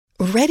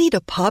Ready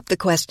to pop the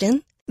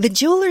question? The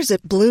jewelers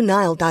at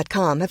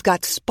BlueNile.com have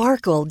got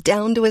sparkle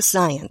down to a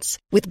science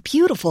with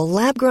beautiful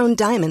lab-grown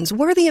diamonds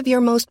worthy of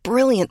your most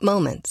brilliant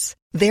moments.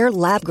 Their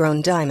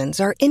lab-grown diamonds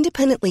are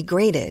independently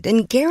graded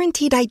and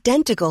guaranteed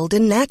identical to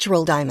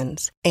natural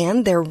diamonds,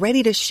 and they're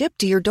ready to ship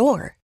to your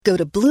door. Go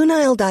to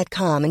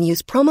BlueNile.com and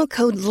use promo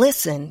code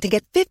LISTEN to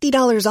get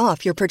 $50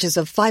 off your purchase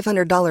of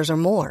 $500 or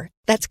more.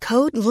 That's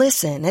code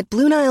LISTEN at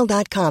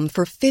BlueNile.com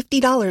for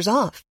 $50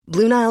 off.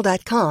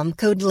 BlueNile.com,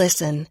 code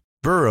LISTEN.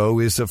 Burrow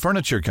is a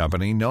furniture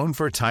company known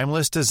for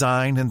timeless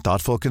design and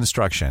thoughtful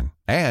construction,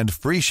 and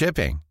free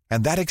shipping,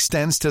 and that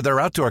extends to their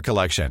outdoor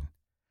collection.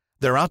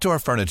 Their outdoor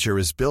furniture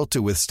is built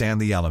to withstand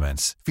the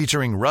elements,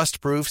 featuring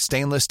rust-proof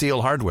stainless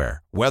steel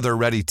hardware,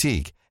 weather-ready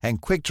teak, and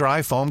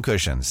quick-dry foam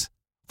cushions.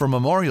 For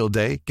Memorial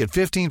Day, get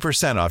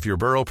 15% off your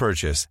Burrow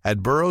purchase at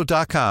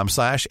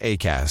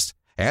burrow.com/ACAST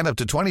and up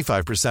to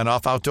 25%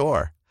 off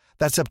outdoor.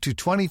 That's up to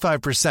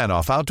 25%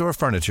 off outdoor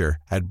furniture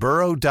at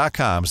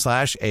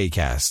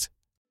burrow.com/ACAST.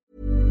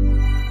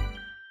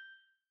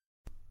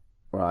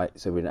 Right,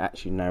 so we're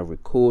actually now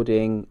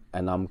recording,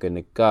 and I'm going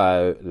to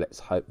go. Let's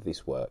hope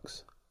this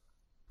works.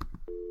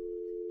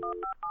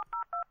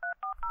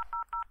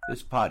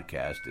 This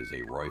podcast is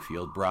a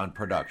Royfield Brown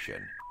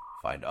production.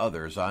 Find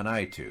others on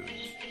iTunes.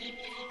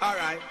 All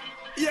right.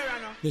 Yeah, I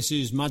know. This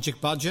is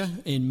Magic Badger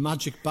in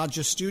Magic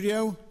Badger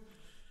Studio,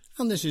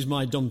 and this is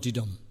my Dumpty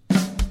Dum.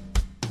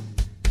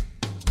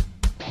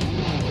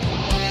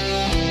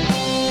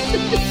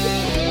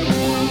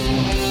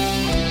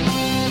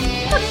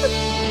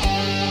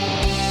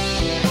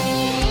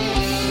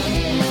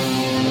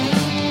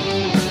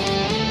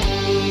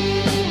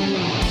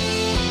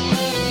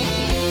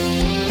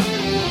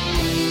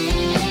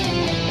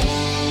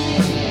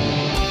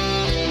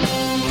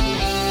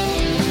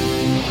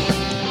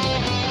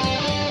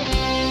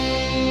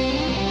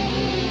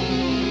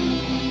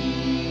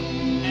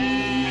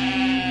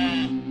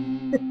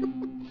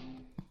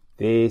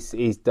 This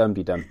is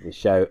Dumpty Dum, the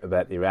show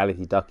about the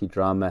reality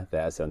docudrama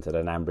that is centred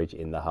on Ambridge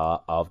in the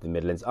heart of the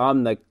Midlands.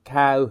 I'm the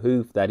cow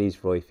hoof that is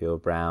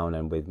Royfield Brown,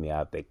 and with me I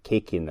have the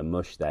kick in the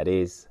mush that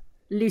is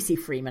Lucy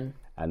Freeman.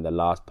 And the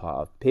last part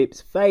of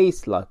Pip's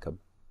face, like a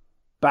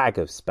bag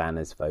of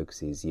spanners,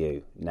 folks, is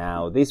you.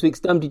 Now, this week's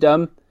Dumpty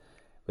Dum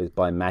was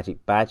by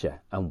Magic Badger,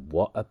 and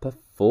what a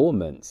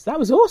performance. That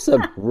was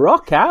awesome.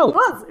 Rock out.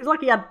 It was like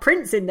he had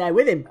Prince in there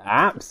with him.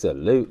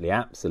 Absolutely,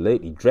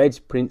 absolutely.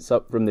 Dredged Prince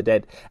up from the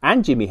dead,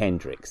 and Jimi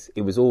Hendrix.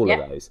 It was all of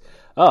those.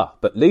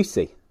 But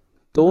Lucy,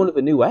 dawn of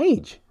a new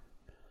age.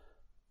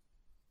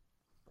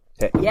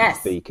 Technically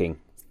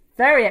speaking.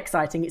 Very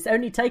exciting. It's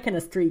only taken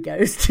us 3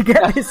 goes to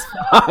get this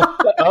far.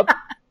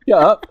 Shut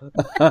up.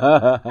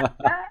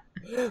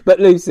 But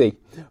Lucy,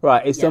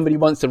 right, if somebody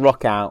wants to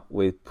rock out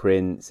with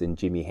Prince and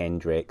Jimi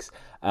Hendrix,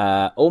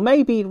 or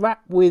maybe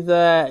rap with,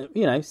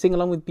 sing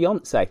along with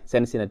Beyonce,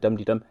 send us in a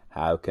Dumpty Dum,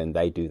 how can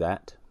they do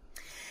that?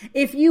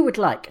 If you would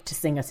like to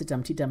sing us a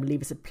Dumpty Dum,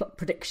 leave us a plot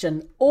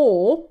prediction,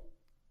 or,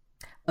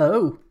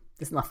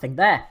 there's nothing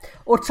there,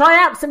 or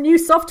try out some new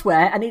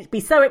software and it'd be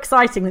so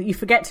exciting that you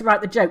forget to write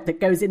the joke that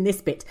goes in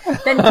this bit,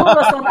 then call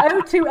us on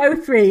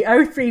 0203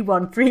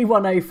 031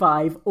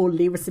 3105 or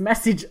leave us a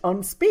message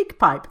on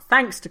SpeakPipe.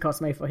 Thanks to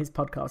Cosmo for his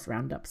podcast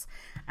roundups,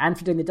 and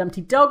for doing the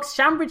Dumpty Dogs,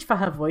 Shambridge for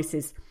her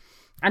voices,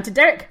 and to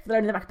Derek for the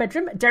Lone in the Back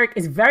Bedroom. Derek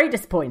is very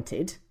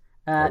disappointed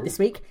this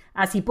week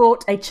as he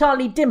bought a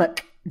Charlie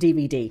Dimmock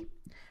DVD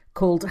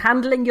called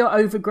Handling Your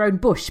Overgrown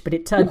Bush, but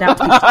it turned out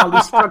to be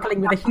Charlie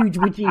struggling with a huge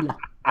Wigila.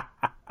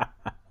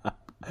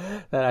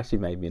 That actually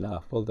made me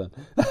laugh. Well done.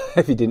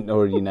 If you didn't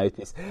already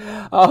notice.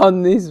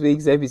 On this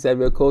week's episode,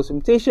 we'll call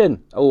from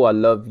Titian. Oh, I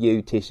love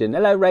you, Titian.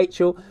 Hello,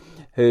 Rachel,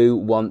 who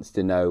wants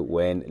to know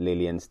when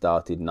Lillian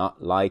started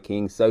not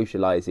liking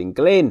socialising.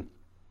 Glyn,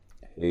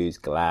 who's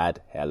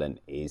glad Helen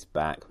is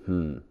back.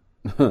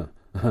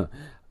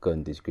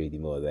 Couldn't disagree with you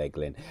more there,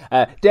 Glyn.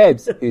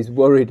 Debs, who's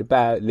worried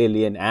about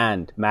Lillian,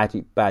 and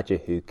Magic Badger,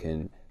 who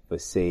can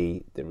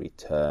foresee the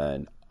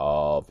return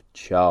of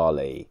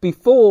Charlie.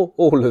 Before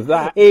all of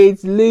that,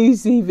 it's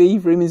Lucy V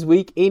Freeman's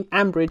Week in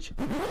Ambridge.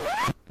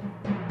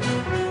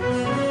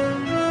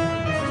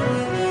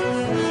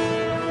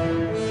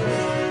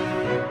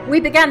 We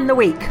began the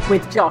week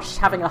with Josh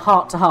having a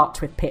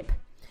heart-to-heart with Pip.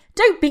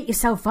 "Don't beat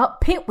yourself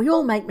up, Pip. We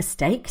all make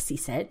mistakes," he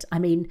said. "I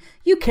mean,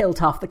 you killed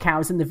half the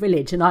cows in the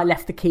village and I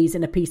left the keys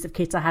in a piece of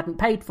kit I hadn't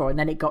paid for, and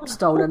then it got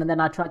stolen, and then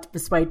I tried to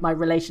persuade my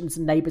relations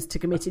and neighbours to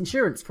commit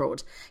insurance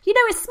fraud. You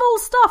know, it's small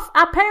stuff.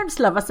 Our parents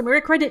love us and we're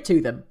a credit to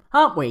them.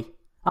 Aren't we?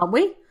 Aren't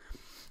we?"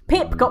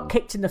 Pip got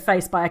kicked in the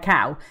face by a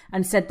cow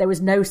and said there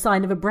was no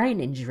sign of a brain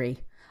injury.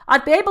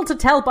 "I'd be able to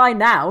tell by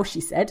now," she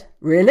said.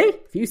 "Really?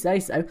 If you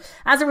say so."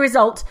 As a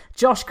result,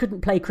 Josh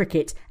couldn't play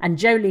cricket and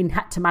Jolene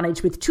had to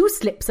manage with 2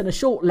 slips and a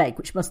short leg,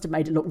 which must have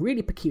made it look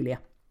really peculiar.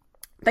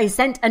 They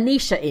sent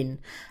Anisha in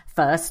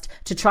first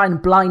to try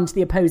and blind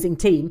the opposing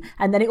team,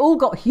 and then it all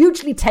got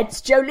hugely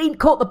tense. Jolene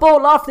caught the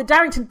ball after the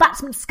Darrington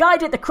batsman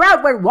skied it. The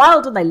crowd went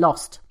wild and they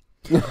lost.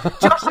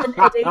 Josh and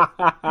Eddie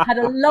had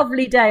a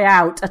lovely day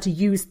out at a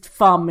used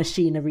farm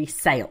machinery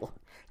sale.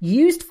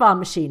 Used farm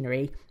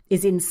machinery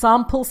is in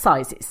sample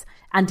sizes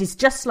and is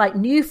just like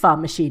new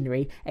farm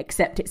machinery,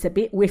 except it's a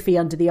bit whiffy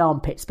under the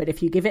armpits. But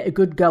if you give it a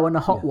good go and a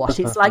hot wash,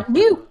 it's like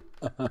new.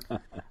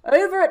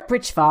 Over at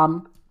Bridge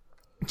Farm,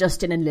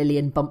 Justin and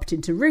Lillian bumped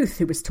into Ruth,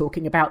 who was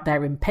talking about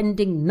their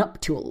impending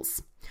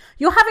nuptials.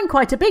 "You're having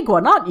quite a big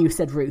one, aren't you?"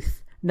 said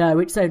Ruth. "No,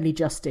 it's only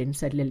Justin,"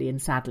 said Lillian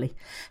sadly.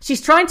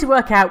 "She's trying to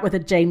work out whether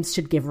James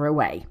should give her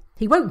away."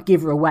 "He won't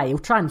give her away, he'll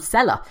try and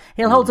sell her.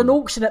 He'll hold an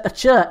auction at the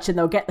church and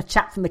they'll get the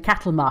chap from the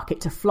cattle market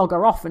to flog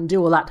her off and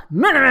do all that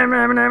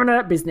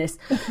business.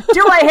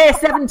 Do I hear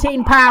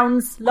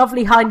 £17?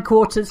 Lovely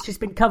hindquarters. She's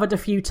been covered a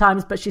few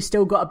times, but she's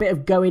still got a bit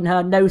of go in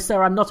her. No,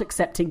 sir, I'm not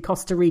accepting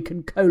Costa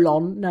Rican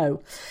colon,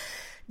 no."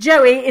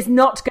 Joey is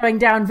not going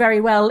down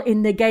very well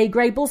in the Gay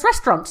Grable's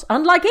restaurant,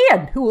 unlike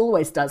Ian, who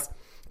always does.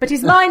 But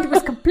his mind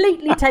was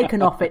completely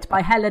taken off it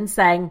by Helen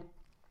saying,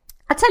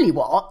 "I tell you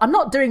what, I'm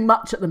not doing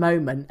much at the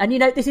moment. And,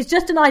 this is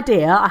just an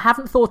idea. I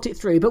haven't thought it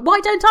through. But why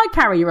don't I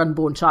carry your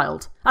unborn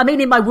child? I mean,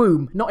 in my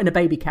womb, not in a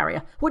baby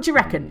carrier. What do you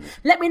reckon?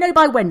 Let me know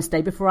by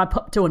Wednesday before I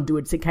pop to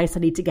Underwoods in case I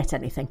need to get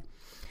anything."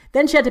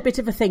 Then she had a bit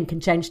of a think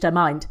and changed her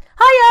mind.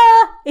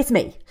 "Hiya! It's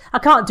me. I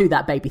can't do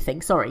that baby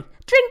thing, sorry.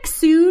 Drink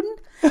soon."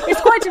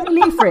 It's quite a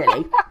relief,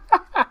 really,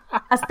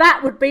 as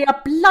that would be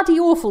a bloody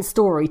awful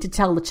story to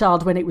tell the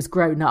child when it was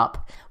grown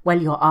up.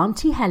 "Well, your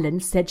Auntie Helen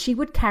said she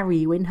would carry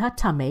you in her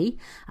tummy,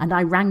 and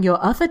I rang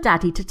your other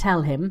daddy to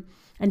tell him,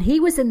 and he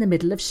was in the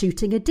middle of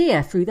shooting a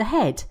deer through the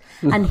head,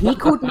 and he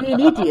called me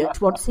an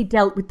idiot once he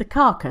dealt with the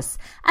carcass,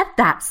 and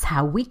that's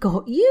how we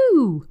got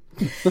you."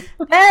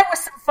 There was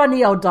some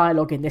funny old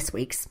dialogue in this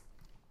week's.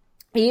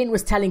 Ian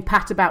was telling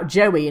Pat about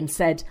Joey and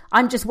said,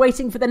 "I'm just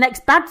waiting for the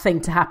next bad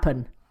thing to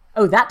happen."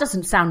 "Oh, that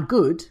doesn't sound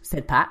good,"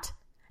 said Pat.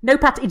 "No,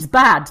 Pat, it's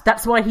bad.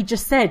 That's why he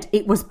just said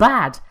it was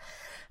bad."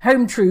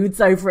 Home truths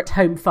over at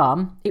Home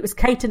Farm. It was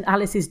Kate and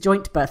Alice's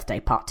joint birthday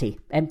party.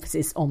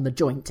 Emphasis on the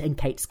joint in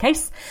Kate's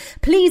case.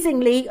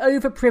 Pleasingly,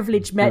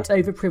 overprivileged met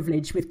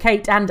overprivileged, with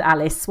Kate and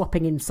Alice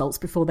swapping insults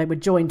before they were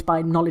joined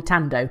by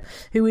Nolitando,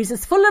 who is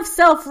as full of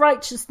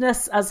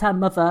self-righteousness as her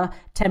mother,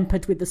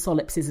 tempered with the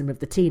solipsism of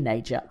the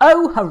teenager.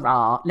 Oh,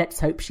 hurrah! Let's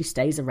hope she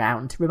stays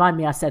around. Remind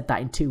me I said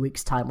that in 2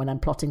 weeks' time when I'm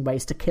plotting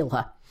ways to kill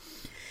her.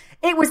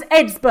 It was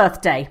Ed's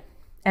birthday.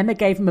 Emma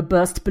gave him a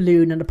burst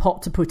balloon and a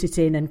pot to put it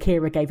in, and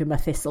Kira gave him a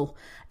thistle.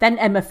 Then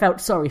Emma felt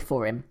sorry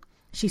for him.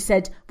 She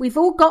said, "We've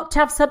all got to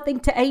have something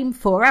to aim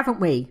for, haven't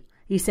we?"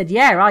 He said,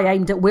 "Yeah, I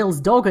aimed at Will's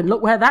dog and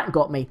look where that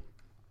got me."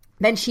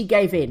 Then she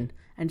gave in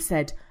and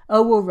said,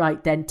 "Oh, all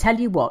right then, tell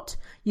you what,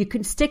 you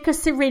can stick a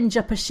syringe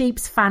up a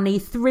sheep's fanny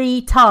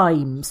 3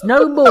 times.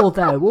 No more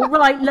though, all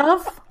right,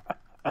 love?"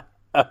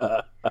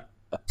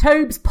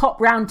 Tobes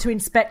popped round to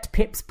inspect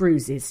Pip's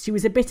bruises. She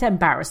was a bit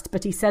embarrassed,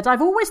 but he said,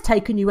 "I've always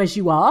taken you as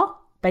you are,"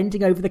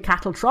 bending over the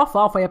cattle trough,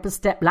 halfway up a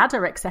step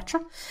ladder,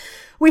 etc.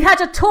 We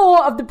had a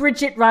tour of the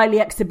Bridget Riley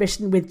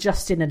exhibition with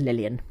Justin and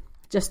Lillian.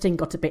 Justin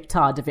got a bit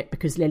tired of it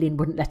because Lillian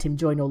wouldn't let him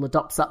join all the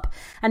dots up,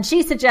 and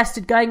she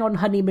suggested going on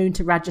honeymoon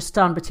to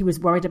Rajasthan, but he was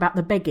worried about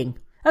the begging.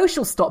 "Oh,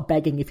 she'll stop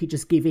begging if you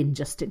just give in,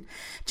 Justin."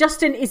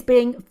 Justin is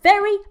being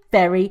very,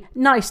 very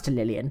nice to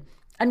Lillian,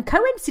 and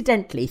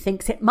coincidentally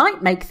thinks it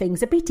might make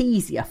things a bit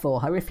easier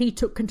for her if he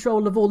took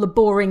control of all the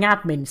boring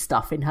admin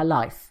stuff in her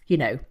life.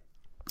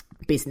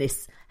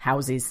 Business,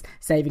 houses,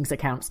 savings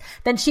accounts.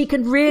 Then she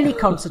can really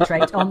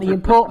concentrate on the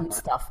important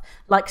stuff,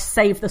 like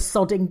save the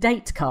sodding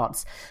date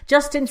cards.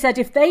 Justin said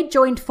if they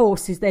joined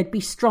forces, they'd be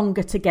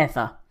stronger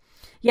together.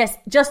 Yes,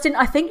 Justin,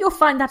 I think you'll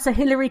find that's a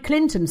Hillary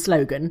Clinton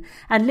slogan.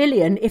 And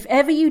Lillian, if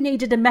ever you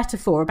needed a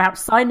metaphor about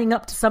signing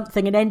up to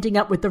something and ending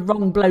up with the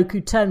wrong bloke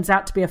who turns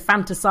out to be a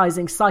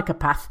fantasizing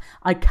psychopath,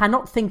 I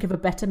cannot think of a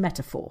better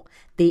metaphor.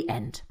 The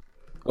end.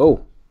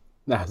 Oh,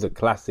 that's a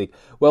classic.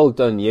 Well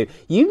done, you.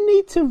 You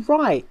need to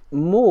write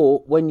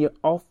more when you're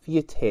off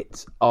your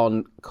tits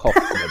on cough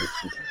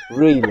medicine.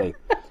 Really.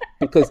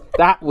 Because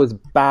that was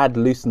bad,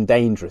 loose and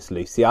dangerous,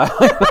 Lucy.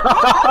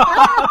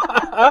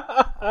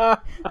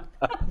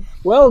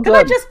 Well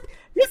done.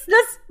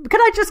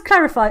 Can I just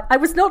clarify? I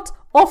was not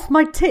off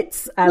my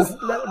tits, as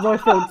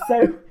Roifield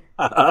so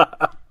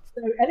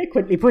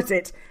eloquently put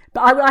it.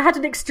 But I had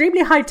an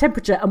extremely high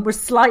temperature and was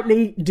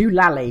slightly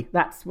doolally.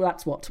 That's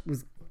what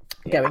was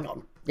going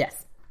on.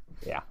 Yes.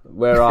 Yeah.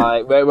 Where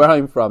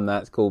I'm from,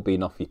 that's called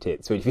being off your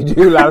tits. So if you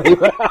do lally.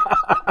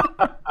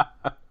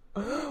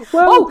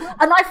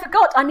 And I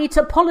forgot. I need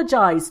to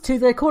apologise to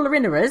the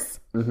caller-inners.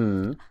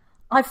 Mm-hmm.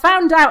 I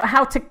found out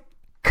how to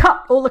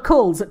cut all the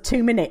calls at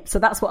 2 minutes, so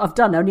that's what I've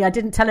done. Only I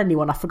didn't tell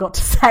anyone. I forgot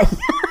to say.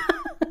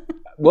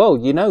 Well,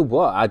 you know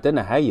what? I don't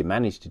know how you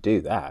managed to do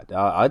that.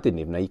 I didn't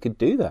even know you could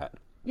do that.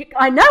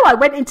 I know. I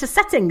went into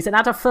settings and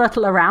had a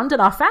fertile around,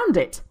 and I found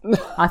it.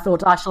 I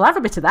thought I shall have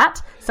a bit of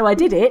that, so I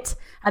did it.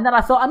 And then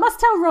I thought I must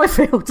tell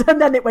Roifield,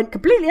 and then it went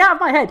completely out of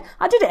my head.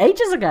 I did it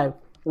ages ago.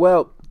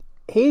 Well,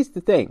 here's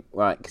the thing,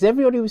 right? Because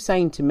everybody was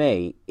saying to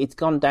me, it's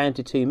gone down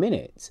to 2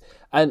 minutes.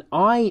 And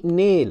I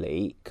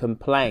nearly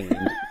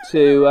complained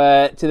to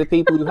the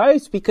people who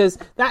host, because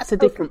that's a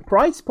different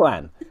price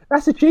plan.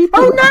 That's a cheaper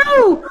one.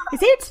 Oh, no!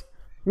 Is it?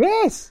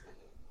 Yes.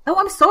 Oh,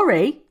 I'm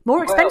sorry.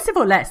 More expensive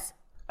or less?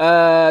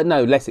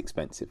 No, less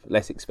expensive.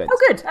 Oh,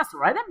 good. That's all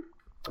right then.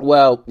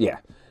 Well, yeah.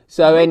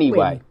 So Win-win.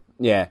 anyway,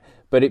 yeah.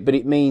 But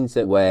it means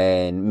that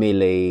when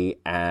Millie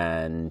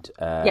and...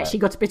 yeah, she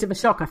got a bit of a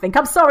shock, I think.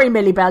 I'm sorry,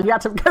 Millie Bell. You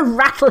had to go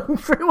rattling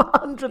through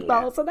 100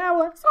 miles an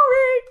hour.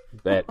 Sorry.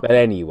 But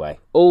anyway,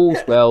 all's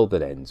well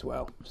that ends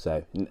well.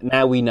 So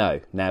now we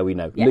know.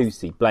 Yes.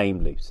 Lucy, blame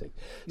Lucy.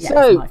 Yeah,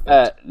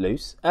 so,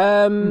 Luce,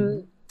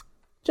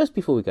 just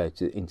before we go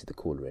into the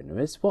caller in,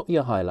 what were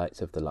your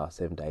highlights of the last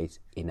 7 days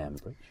in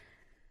Ambridge?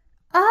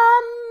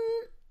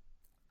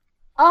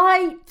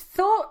 I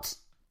thought...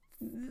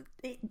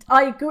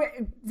 I agree.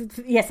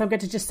 Yes, I'm going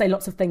to just say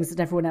lots of things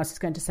that everyone else is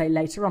going to say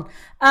later on.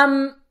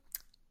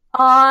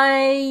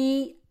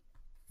 I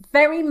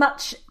very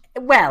much...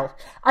 Well,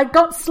 I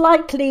got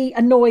slightly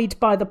annoyed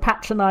by the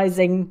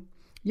patronising...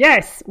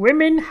 Yes,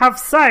 women have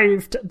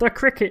saved the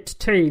cricket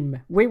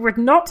team. We would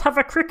not have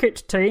a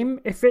cricket team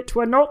if it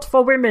were not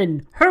for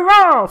women.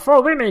 Hurrah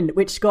for women!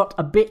 Which got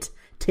a bit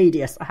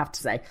tedious, I have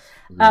to say.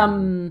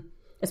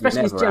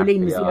 Especially as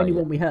Jolene was the only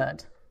one we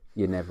heard.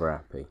 You're never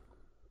happy.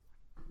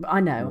 I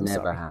know. I'm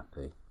never sorry.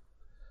 happy.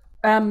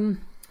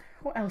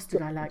 What else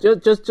did I like?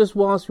 Just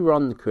whilst we were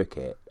on the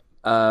cricket,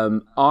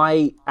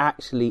 I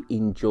actually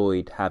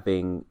enjoyed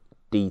having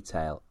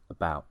detail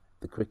about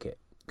the cricket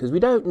because we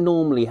don't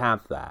normally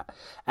have that.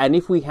 And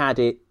if we had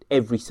it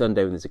every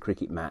Sunday when there's a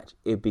cricket match,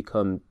 it'd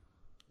become,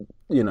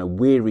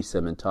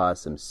 wearisome and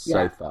tiresome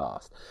so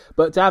fast.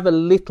 But to have a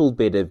little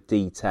bit of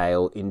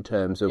detail in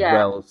terms of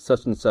well,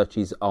 such and such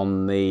is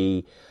on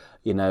the.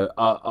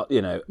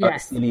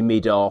 Silly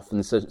mid off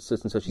and such and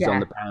such is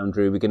on the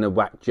boundary. We're going to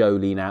whack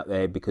Jolene out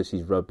there because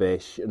she's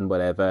rubbish and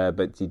whatever.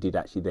 But she did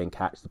actually then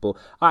catch the ball.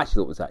 I actually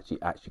thought it was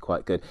actually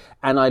quite good,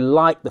 and I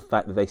like the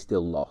fact that they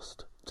still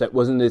lost. So it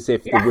wasn't as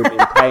if the women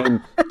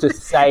came to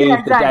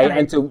save the day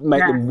and to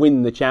make them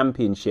win the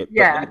championship.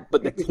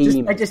 But the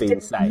team they just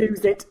didn't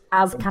lose it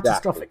as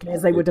catastrophically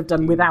as they would have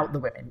done without the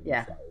women.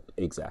 Yeah.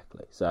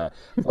 Exactly. So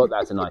I thought that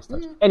was a nice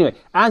touch. Anyway,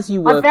 as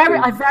you were,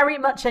 I very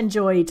much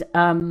enjoyed.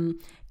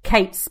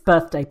 Kate's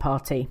birthday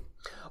party.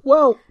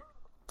 Well,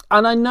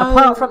 and I know...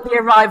 Apart from the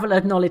arrival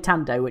of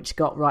Nolitando, which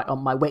got right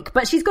on my wick.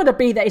 But she's got to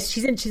be there.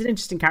 She's an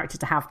interesting character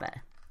to have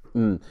there.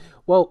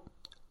 Well,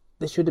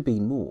 there should have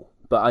been more.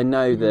 But I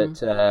know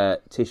that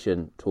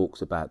Titian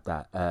talks about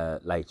that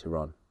later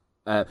on.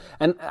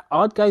 And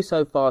I'd go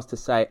so far as to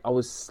say I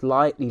was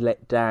slightly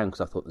let down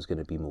because I thought there was going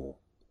to be more.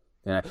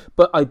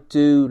 But I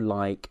do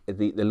like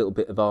the little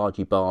bit of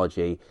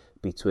argy-bargy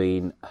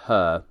between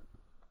her,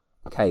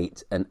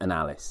 Kate, and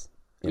Alice.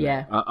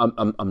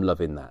 I'm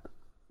loving that.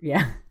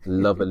 Yeah,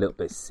 love a little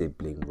bit of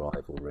sibling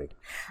rivalry,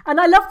 and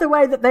I love the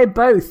way that they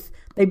both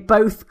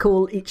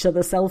call each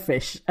other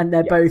selfish, and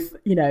they're both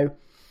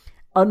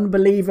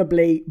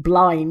unbelievably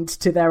blind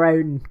to their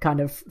own kind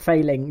of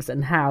failings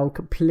and how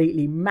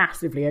completely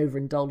massively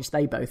overindulged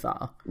they both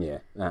are. Yeah,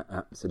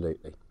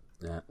 absolutely.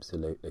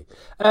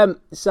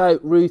 So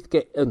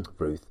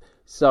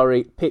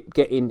Pip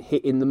getting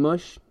hit in the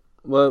mush.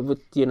 Well,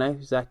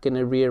 is that going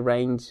to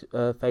rearrange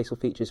facial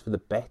features for the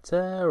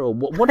better, or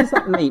what does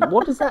that mean?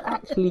 What does that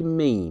actually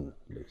mean,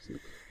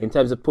 Lucy, in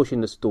terms of pushing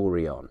the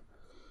story on?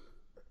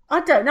 I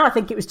don't know. I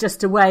think it was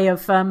just a way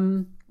of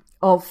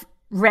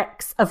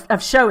Rex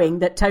of showing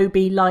that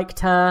Toby liked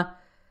her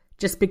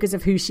just because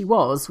of who she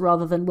was,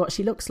 rather than what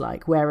she looks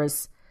like.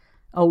 Whereas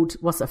old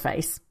what's her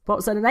face? What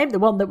was her name? The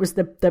one that was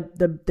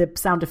the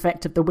sound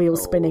effect of the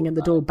wheels spinning and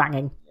the door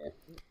banging. Yeah.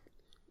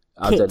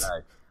 I don't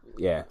know.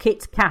 Yeah,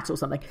 Kit Kat or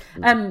something.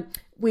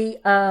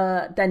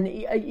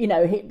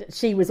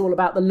 She was all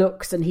about the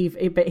looks, and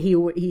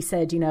he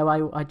said,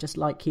 I just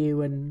like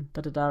you, and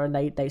and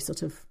they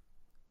sort of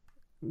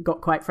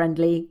got quite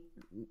friendly,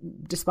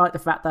 despite the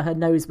fact that her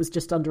nose was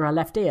just under her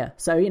left ear.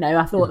 So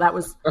I thought that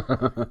was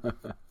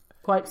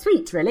quite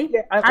sweet, really.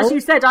 Yeah, as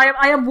you said,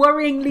 I am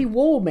worryingly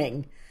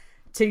warming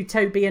to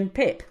Toby and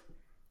Pip.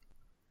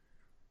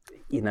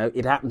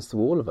 It happens to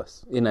all of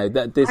us. I know,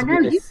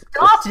 you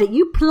started it.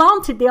 You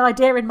planted the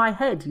idea in my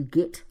head, you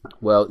git.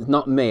 Well, it's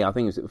not me. I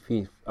think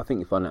you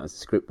find out as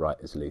script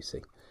writers,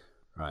 Lucy.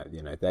 Right,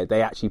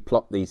 they actually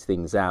plot these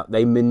things out.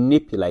 They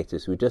manipulate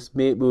us. We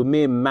were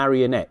mere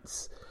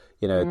marionettes,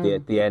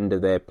 at the end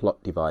of their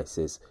plot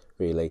devices,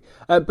 really.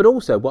 But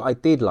also, what I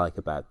did like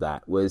about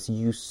that was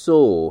you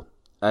saw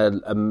a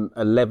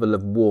level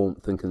of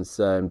warmth and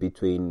concern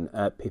between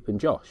Pip and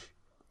Josh.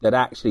 That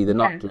actually they're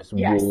not just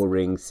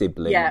warring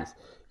siblings. Yeah.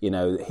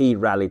 He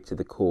rallied to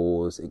the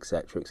cause,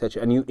 etc.,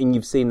 etc. And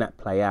you've seen that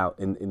play out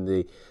in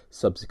the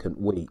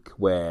subsequent week,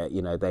 where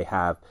they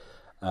have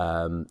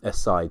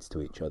asides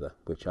to each other,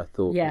 which I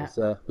thought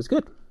was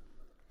good.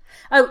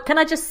 Oh, can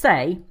I just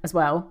say as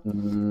well?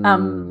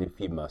 If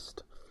you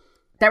must,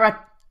 there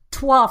are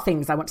two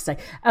things I want to say.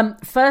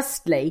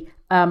 Firstly,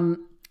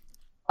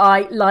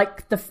 I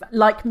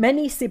like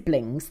many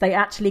siblings, they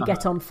actually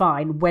get on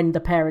fine when the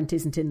parent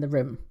isn't in the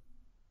room.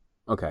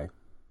 Okay.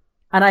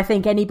 And I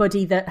think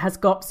anybody that has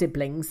got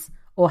siblings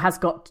or has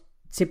got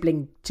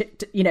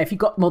if you've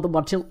got more than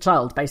one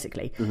child,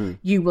 basically,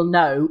 you will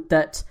know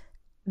that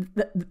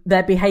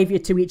their behaviour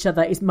to each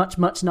other is much,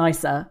 much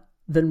nicer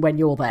than when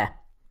you're there.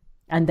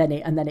 And then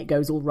it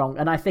goes all wrong.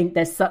 And I think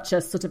there's such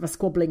a sort of a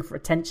squabbling for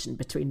attention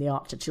between the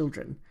Archer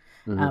children.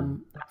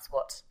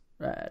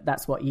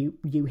 That's what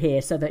you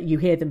hear, so that you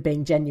hear them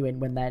being genuine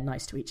when they're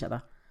nice to each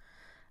other.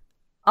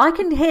 I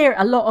can hear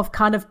a lot of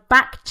kind of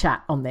back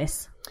chat on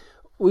this.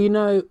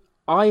 Well,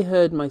 I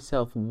heard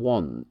myself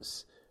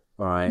once,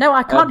 right? No,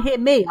 I can't hear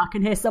me. I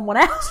can hear someone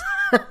else.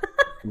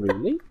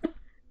 Really?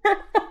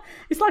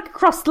 It's like a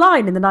crossed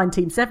line in the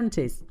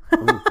 1970s.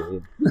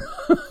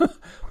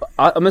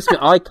 I must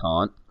admit, I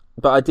can't.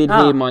 But I did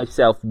hear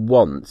myself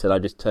once, and I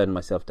just turned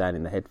myself down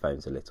in the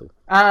headphones a little.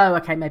 Oh,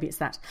 okay, maybe it's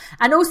that.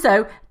 And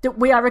also,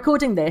 we are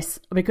recording this,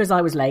 because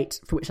I was late,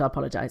 for which I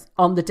apologise,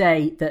 on the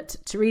day that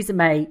Theresa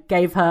May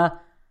gave her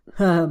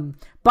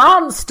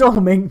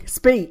barnstorming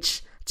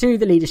speech to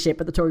the leadership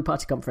at the Tory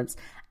party conference.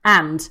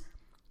 And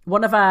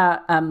one of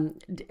our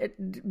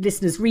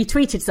listeners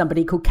retweeted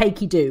somebody called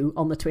Cakey Doo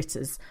on the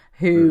Twitters,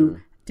 who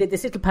did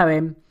this little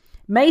poem.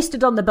 May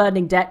stood on the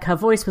burning deck. Her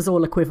voice was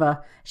all a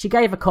quiver. She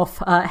gave a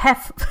cough. I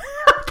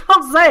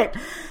can't say it.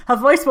 Her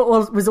voice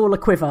was all a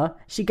quiver.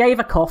 She gave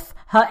a cough.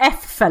 Her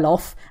F fell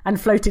off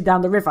and floated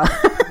down the river.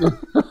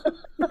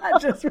 That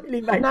just really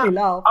made me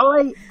laugh.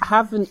 I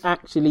haven't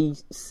actually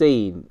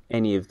seen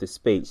any of the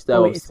speech,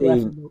 though I've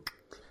seen.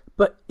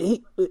 But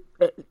it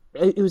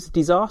was a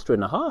disaster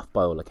and a half,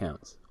 by all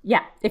accounts.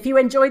 Yeah, if you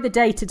enjoy the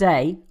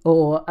day-to-day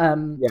or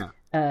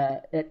the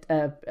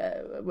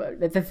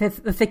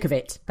thick of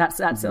it,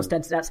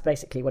 that's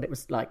basically what it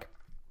was like.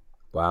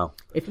 Wow!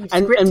 If you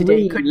and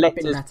really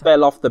letters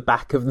fell off the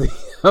back of the.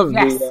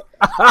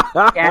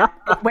 Yeah,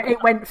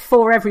 it went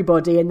for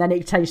everybody, and then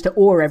it changed to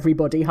or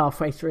everybody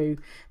halfway through.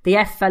 The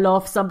F fell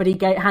off. Somebody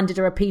handed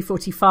her a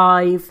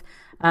P45.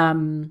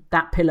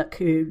 That pillock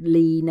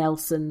Lee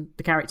Nelson,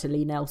 the character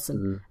Lee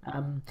Nelson,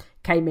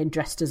 came in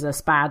dressed as a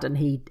spad, and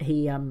he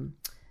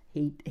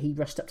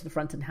rushed up to the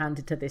front and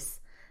handed her this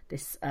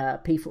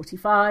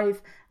P45,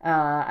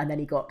 and then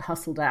he got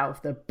hustled out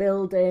of the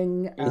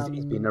building.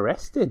 He's been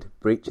arrested,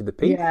 breach of the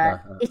peace. Yeah,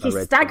 it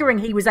is staggering.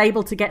 He was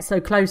able to get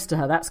so close to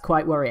her. That's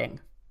quite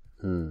worrying.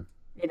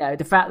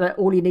 The fact that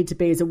all you need to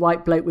be is a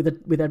white bloke with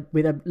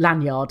a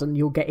lanyard and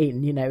you'll get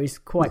in. Is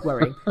quite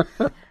worrying.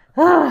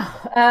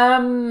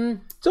 Talking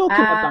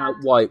about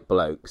white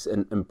blokes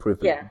and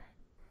privilege,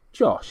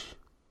 Josh,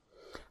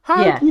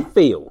 how do you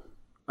feel?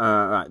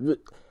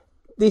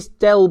 This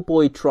Del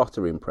Boy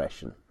Trotter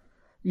impression.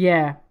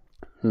 Yeah.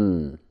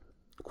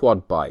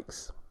 Quad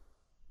bikes.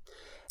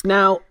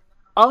 Now,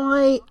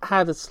 I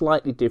had a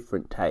slightly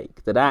different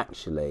take that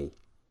actually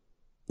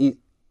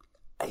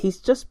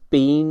he's just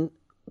been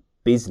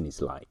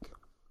businesslike.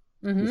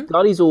 He's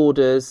got his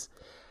orders,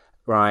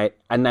 right,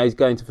 and now he's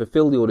going to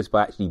fulfill the orders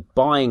by actually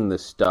buying the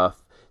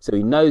stuff, so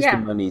he knows the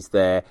money's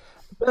there.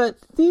 But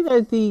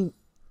the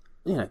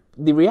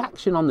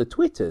reaction on the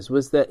Twitters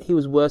was that he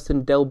was worse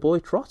than Del Boy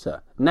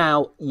Trotter.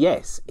 Now,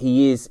 yes,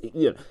 he is.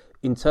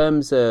 In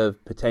terms of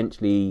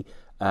potentially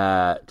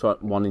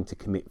wanting to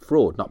commit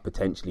fraud, not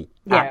potentially,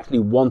 actually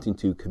wanting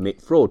to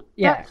commit fraud,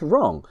 that's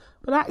wrong.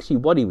 But actually,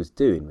 what he was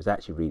doing was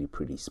actually really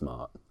pretty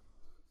smart.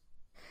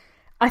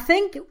 I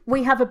think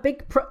we have a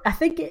big. I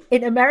think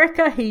in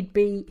America he'd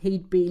be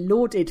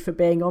lauded for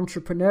being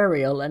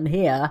entrepreneurial, and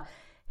here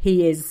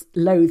he is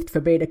loathed for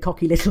being a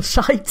cocky little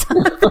shite.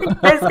 I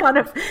think there's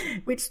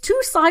it's two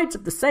sides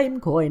of the same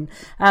coin.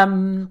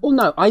 Well,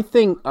 no, I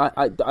think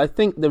I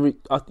think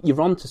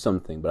you're onto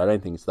something, but I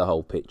don't think it's the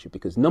whole picture.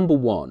 Because number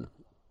one,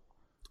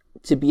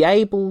 to be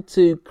able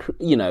to,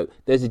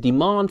 there's a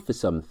demand for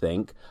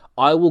something.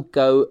 I will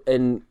go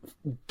and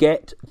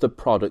get the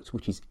product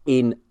which is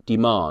in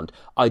demand.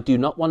 I do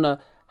not want to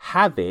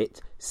have it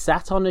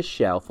sat on a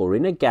shelf or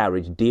in a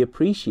garage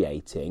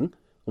depreciating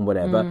and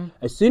whatever.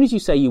 As soon as you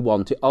say you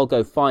want it, I'll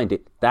go find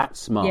it. That's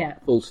smart. Yeah.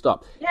 Full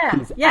stop. Yeah.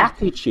 His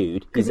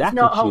attitude, because it's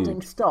not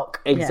holding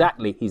stock.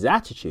 Exactly. His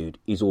attitude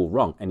is all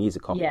wrong, and he's a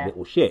cocky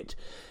little shit.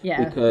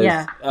 Yeah.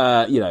 Because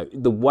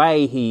the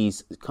way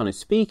he's kind of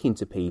speaking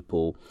to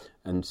people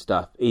and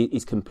stuff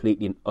is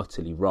completely and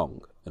utterly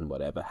wrong and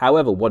whatever.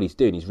 However, what he's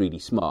doing is really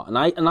smart.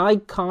 And I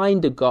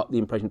kind of got the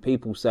impression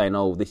people saying,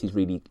 oh, this is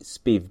really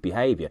spiv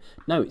behaviour.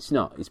 No, it's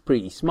not. It's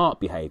pretty smart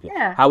behaviour.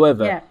 Yeah.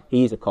 However,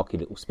 he is a cocky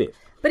little spiv.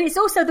 But it's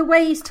also the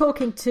way he's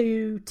talking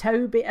to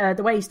Toby,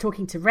 the way he's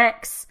talking to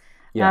Rex.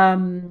 Yeah.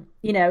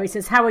 He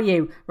says, how are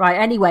you? Right,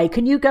 anyway,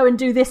 can you go and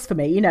do this for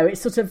me?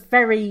 It's sort of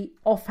very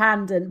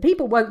offhand, and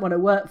people won't want to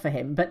work for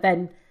him. But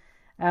then,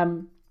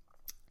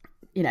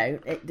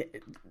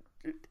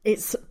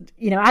 it's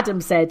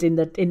Adam said in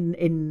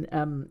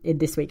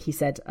this week, he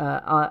said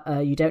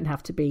you don't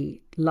have to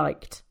be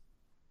liked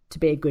to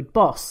be a good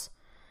boss,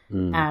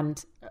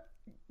 and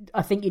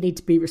I think you need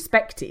to be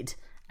respected,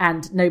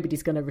 and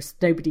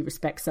nobody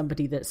respects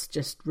somebody that's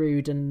just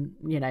rude and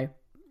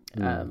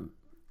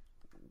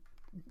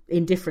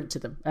indifferent to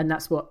them, and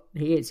that's what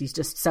he is. He's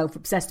just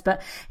self-obsessed,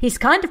 but he's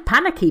kind of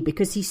panicky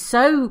because he's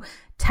so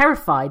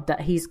terrified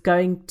that he's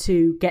going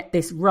to get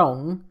this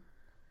wrong,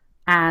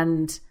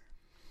 and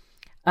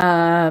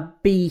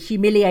be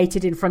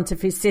humiliated in front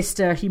of his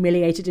sister,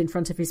 humiliated in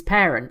front of his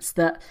parents,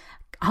 that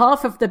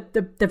half of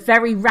the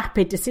very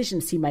rapid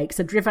decisions he makes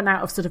are driven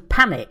out of sort of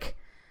panic.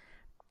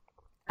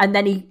 And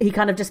then he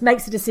kind of just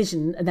makes a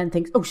decision and then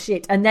thinks, oh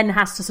shit, and then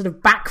has to sort of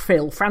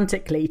backfill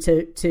frantically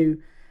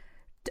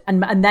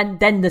and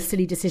then the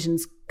silly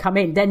decisions come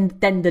in.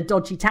 Then the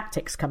dodgy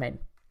tactics come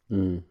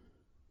in.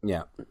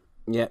 Yeah.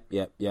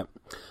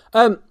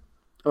 All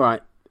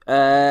right.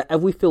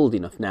 Have we filled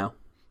enough now?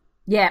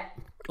 Yeah.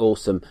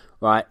 Awesome.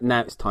 Right, now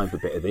it's time for a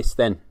bit of this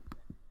then.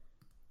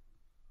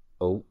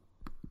 Oh.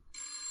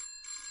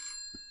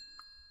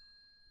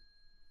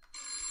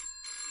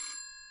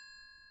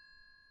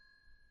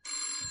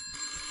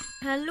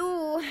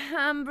 Hello,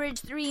 Ambridge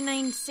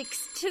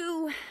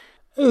 3962.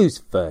 Who's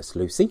first,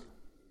 Lucy?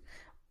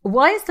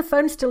 Why is the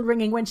phone still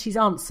ringing when she's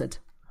answered?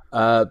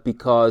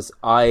 Because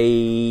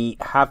I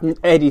haven't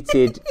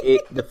edited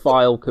the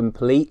file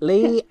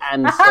completely,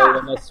 and so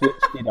when I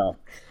switched it off.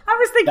 I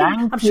was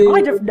thinking, I'm sure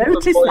I'd have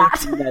noticed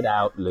that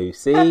out,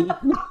 Lucy. I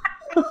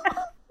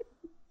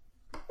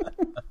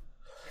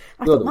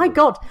thought, my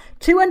God,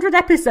 200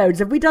 episodes.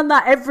 Have we done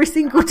that every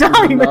single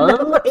time?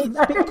 No,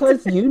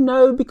 it's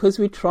because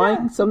we're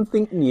trying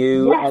something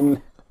new. Yes.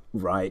 And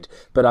right.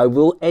 But I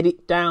will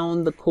edit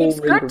down the call. It's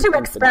good to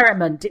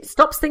experiment. It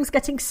stops things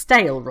getting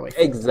stale, Roy.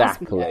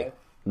 Exactly.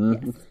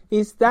 Mm-hmm.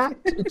 Yes.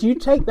 Do you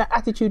take that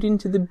attitude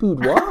into the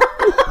boudoir?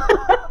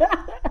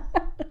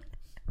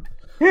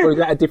 Or is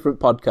that a different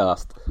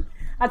podcast?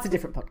 That's a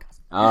different podcast.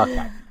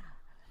 Okay.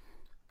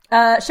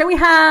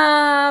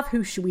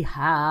 Who shall we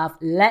have?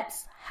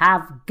 Let's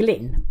have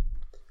Glyn.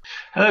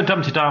 Hello,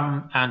 Dumpty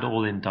Dum and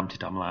all in Dumpty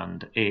Dum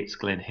land. It's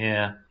Glyn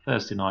here.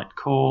 Thursday night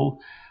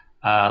call.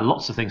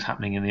 Lots of things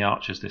happening in the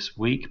Archers this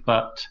week,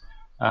 but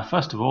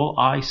first of all,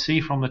 I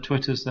see from the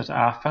Twitters that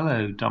our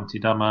fellow Dumpty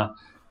Dummer,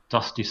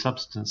 Dusty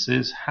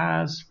Substances,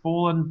 has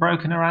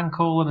broken her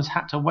ankle and has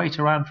had to wait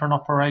around for an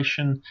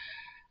operation.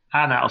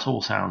 And that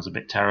all sounds a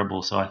bit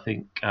terrible, so I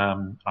think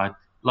I'd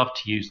love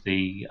to use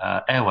the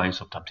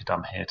airwaves of Dumpty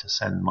Dum here to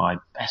send my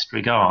best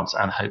regards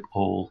and hope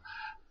all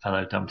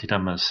fellow Dumpty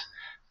Dummers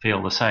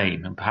feel the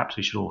same. And perhaps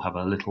we should all have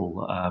a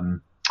little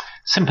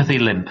sympathy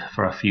limp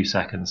for a few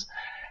seconds.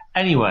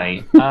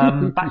 Anyway,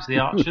 back to the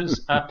Archers.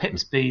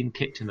 Pip's been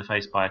kicked in the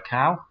face by a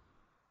cow.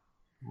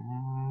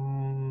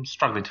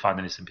 Struggling to find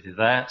any sympathy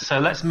there. So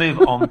let's move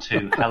on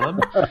to Helen.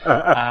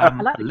 I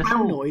like the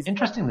cow noise.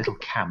 Interesting little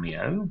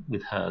cameo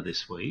with her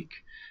this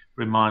week,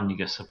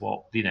 reminding us of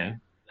what,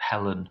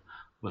 Helen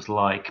was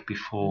like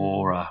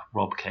before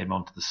Rob came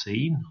onto the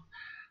scene,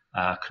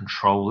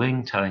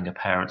 controlling, telling her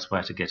parents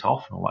where to get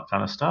off and all that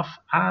kind of stuff.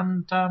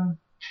 And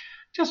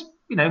just,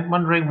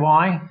 wondering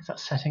why. Is that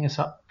setting us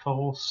up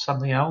for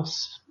something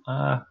else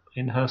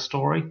in her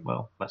story?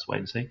 Well, let's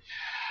wait and see.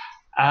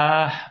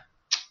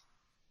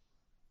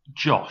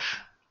 Josh.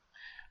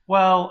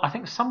 Well, I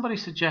think somebody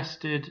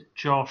suggested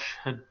Josh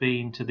had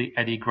been to the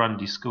Eddie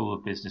Grundy School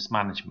of Business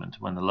Management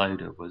when the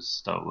loader was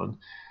stolen.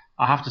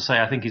 I have to say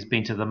I think he's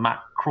been to the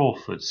Matt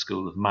Crawford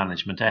School of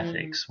Management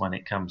Ethics when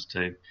it comes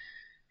to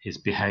his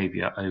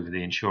behaviour over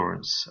the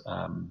insurance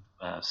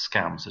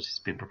scams that he's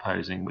been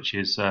proposing, which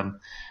is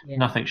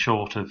nothing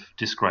short of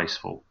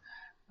disgraceful.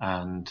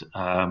 And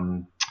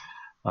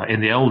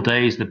in the old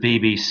days, the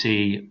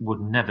BBC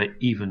would never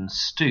even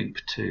stoop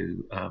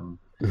to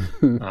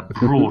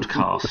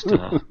broadcast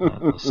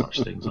such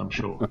things, I'm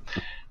sure.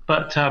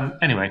 But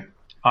anyway,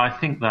 I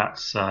think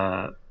that's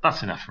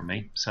enough from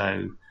me.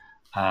 So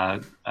I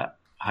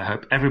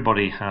hope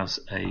everybody has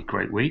a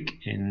great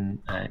week in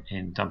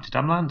Dumpty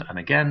Dumland. And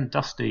again,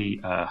 Dusty,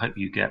 hope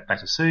you get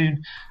better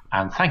soon.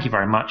 And thank you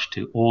very much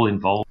to all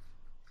involved.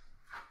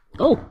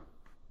 Oh.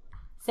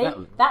 See,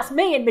 that's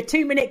me in my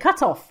 2-minute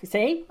cutoff. You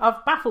see,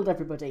 I've baffled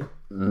everybody.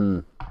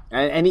 And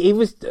he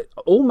was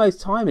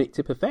almost timing it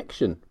to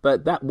perfection,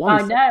 but that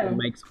one second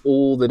makes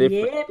all the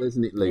difference,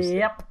 doesn't it, Lucy?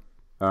 Yep.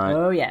 All right.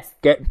 Oh yes.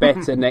 Get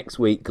better next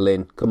week,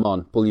 Glyn. Come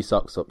on, pull your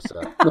socks up,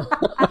 sir.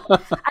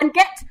 And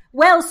get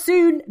well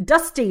soon,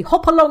 Dusty.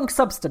 Hop along,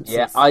 Substances.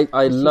 Yeah,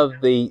 I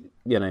love the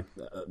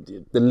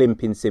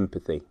limp in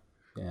sympathy.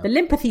 Yeah. The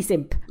limpathy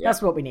simp. Yeah.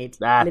 That's what we need.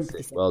 That's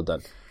it. Simp. Well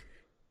done.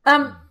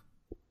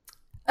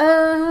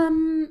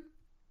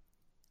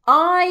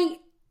 I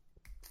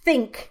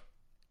think,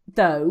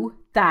 though,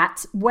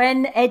 that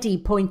when Eddie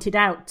pointed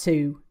out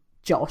to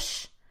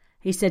Josh,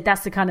 he said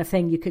that's the kind of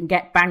thing you can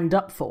get banged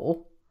up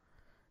for.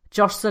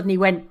 Josh suddenly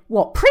went,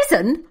 "What,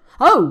 prison?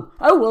 Oh,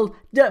 well,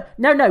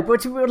 no,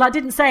 but I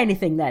didn't say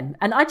anything then."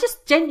 And I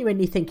just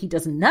genuinely think he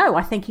doesn't know.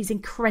 I think he's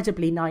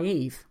incredibly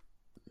naive.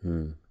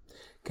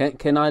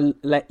 Can I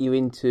let you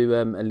into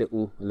a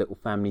little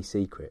family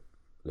secret,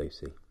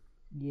 Lucy?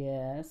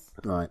 Yes.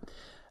 Right.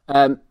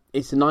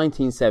 It's the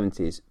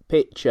 1970s.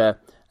 Picture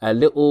a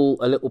little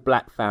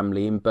black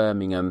family in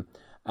Birmingham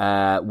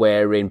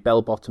wearing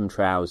bell-bottom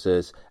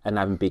trousers and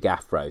having big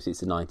afros.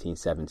 It's the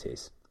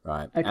 1970s,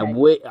 right? Okay. And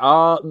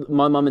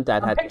my mum and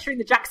dad I'm picturing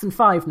the Jackson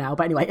 5 now,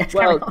 but anyway.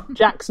 Well,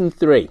 Jackson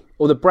 3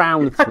 or the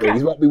Brown 3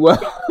 is what we were.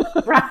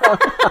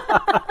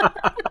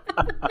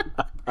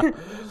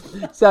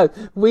 So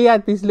we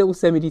had this little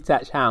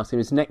semi-detached house. It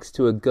was next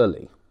to a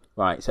gully,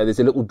 right? So there's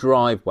a little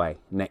driveway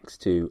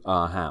next to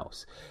our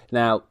house.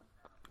 Now,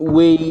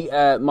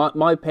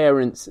 my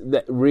parents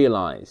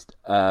realised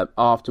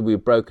after we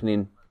were broken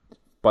in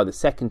by the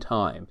second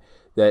time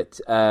that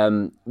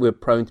we're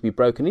prone to be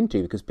broken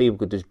into because people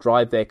could just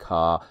drive their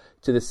car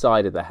to the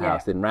side of the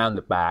house, then round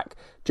the back,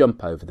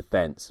 jump over the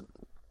fence.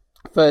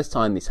 First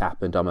time this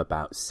happened, I'm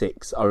about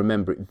 6. I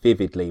remember it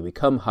vividly. We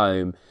come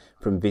home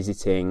from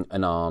visiting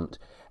an aunt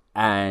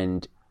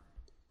and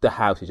the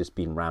house has just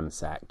been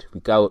ransacked.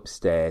 We go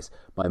upstairs,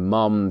 my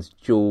mum's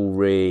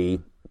jewellery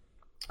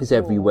is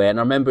everywhere. And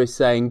I remember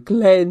saying,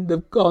 Glenn,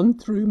 they've gone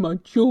through my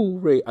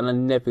jewellery. And I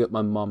never got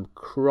my mum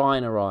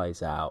crying her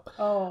eyes out.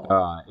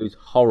 It was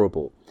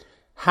horrible.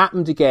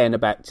 Happened again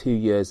about 2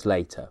 years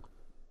later.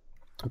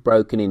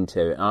 Broken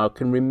into. And I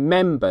can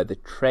remember the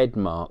tread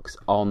marks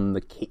on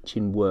the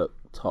kitchen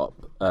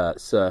worktop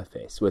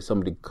surface where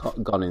somebody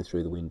gone in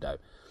through the window.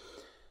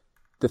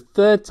 The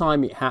third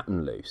time it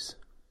happened, Luce,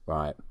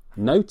 right?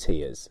 No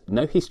tears,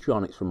 no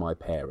histrionics from my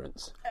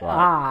parents.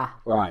 Right.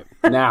 Right.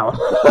 Now,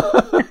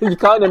 you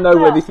kind of know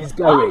where this is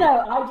going.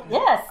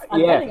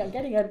 I'm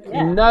getting it.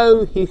 Yeah.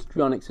 No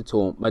histrionics at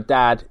all. My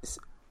dad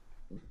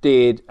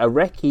did a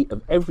recce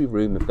of every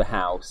room of the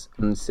house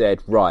and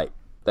said, right,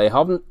 they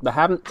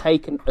haven't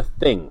taken a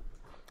thing.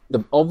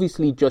 They've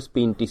obviously just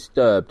been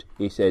disturbed.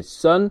 He said,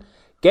 son,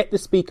 get the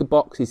speaker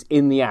boxes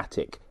in the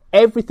attic.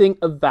 Everything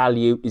of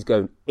value is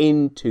going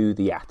into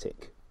the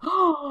attic.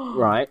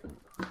 Right?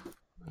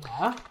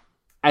 Yeah.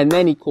 And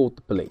then he called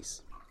the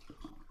police.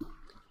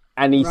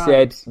 And he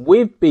said,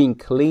 we've been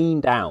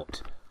cleaned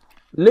out.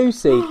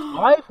 Lucy,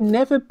 I've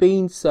never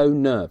been so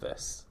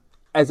nervous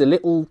as a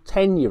little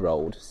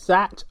 10-year-old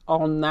sat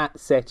on that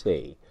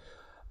settee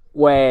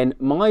when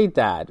my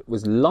dad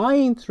was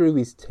lying through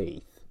his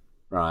teeth,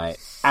 right?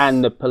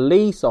 And the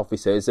police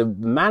officers, a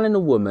man and a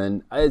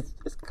woman, as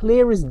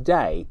clear as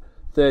day,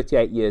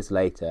 38 years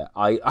later,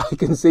 I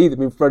can see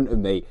them in front of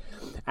me.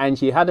 And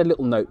she had a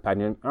little notepad.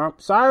 And,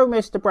 so,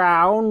 Mr.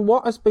 Brown,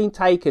 what has been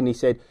taken? He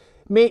said,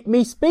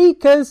 me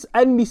speakers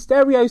and me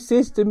stereo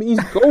system is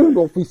gone,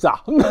 officer.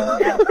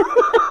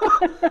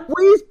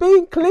 We've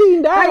been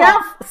cleaned out. I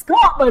have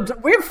Scotland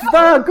with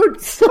the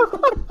goods.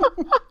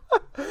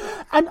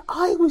 And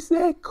I was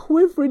there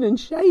quivering and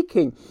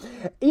shaking.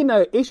 You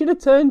know, he should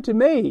have turned to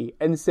me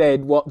and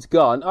said, what's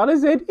gone? And I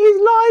said, he's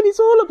lying, it's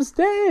all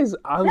upstairs.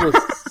 I was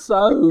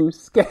so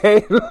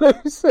scared,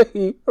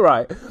 Lucy.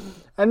 Right.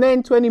 And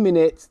then 20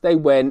 minutes, they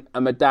went,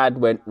 and my dad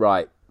went,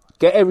 right,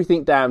 get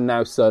everything down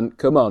now, son.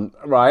 Come on.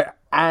 Right.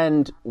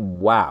 And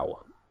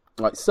wow.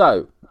 Right.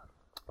 So,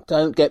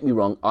 don't get me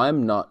wrong.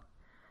 I'm not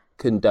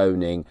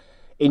condoning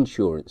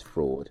insurance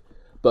fraud.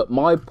 But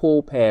my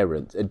poor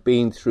parents had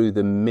been through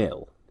the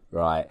mill,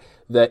 right?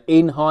 That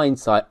in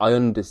hindsight, I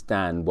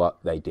understand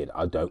what they did.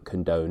 I don't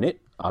condone it.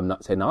 I'm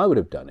not saying I would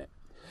have done it.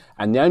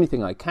 And the only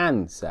thing I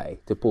can say,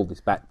 to pull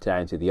this back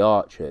down to the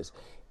Archers,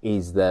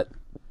 is that,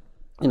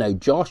 you know,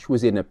 Josh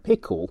was in a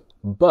pickle,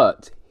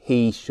 but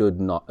he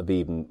should not have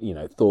even, you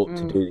know, thought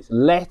to do this,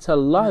 let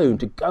alone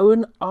to go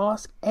and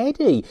ask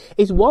Eddie.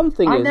 It's one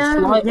thing, as a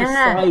slight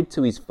aside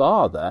to his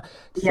father,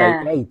 to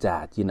say, hey,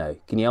 Dad, you know,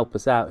 can you help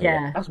us out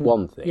here? That's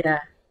one thing.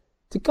 Yeah.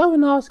 To go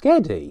and ask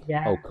Eddie?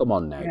 Yeah. Oh, come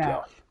on now,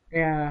 Josh.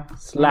 Yeah.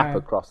 Slap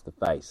across the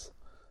face.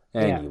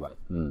 Anyway.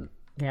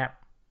 Yeah.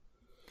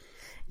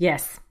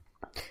 Yes.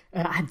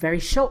 I'm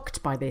very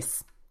shocked by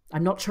this.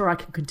 I'm not sure I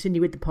can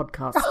continue with the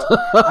podcast.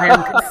 I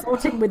am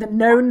consulting with a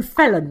known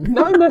felon.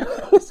 No,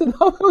 listen,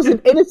 I was an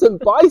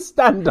innocent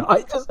bystander. I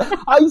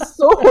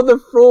saw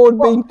the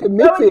fraud being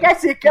committed. Go and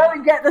get it. Go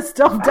and get the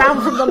stuff down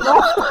from the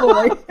loft,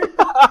 boy.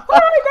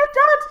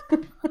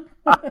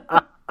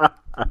 Dad.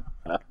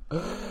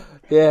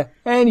 Yeah,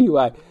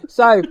 anyway.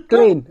 So,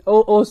 Glenn,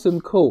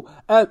 awesome, cool.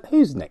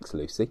 Who's next,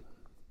 Lucy?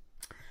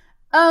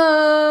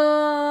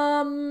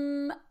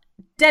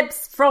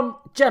 Debs from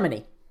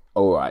Germany.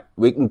 All right,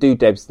 we can do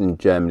Debs in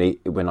Germany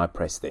when I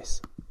press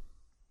this.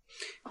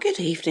 Good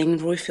evening,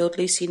 Royfield,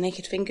 Lucy,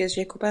 Naked Fingers,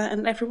 Jacobert,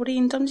 and everybody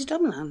in Dundee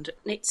Dumland.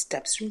 It's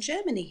Debs from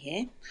Germany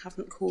here.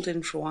 Haven't called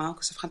in for a while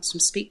because I've had some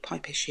speak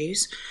pipe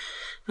issues.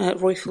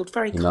 Royfield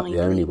very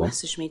kindly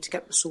messaged me to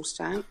get them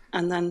sorted out,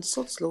 and then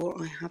sod's law,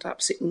 I had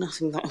absolutely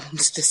nothing that I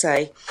wanted to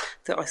say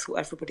that I thought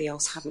everybody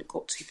else hadn't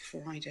got to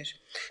before I did.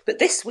 But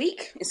this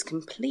week is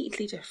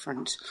completely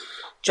different.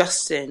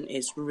 Justin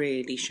is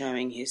really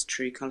showing his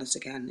true colours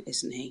again,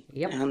 isn't he?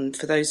 Yep. And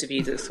for those of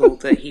you that thought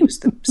that he was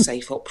the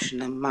safe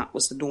option and Matt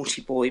was the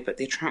naughty boy but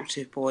the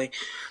attractive boy,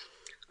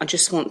 I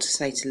just want to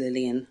say to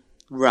Lillian,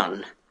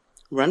 run.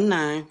 Run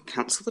now,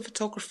 cancel the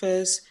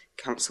photographers,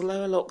 cancel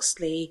Lower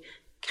Loxley,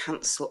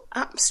 cancel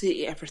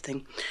absolutely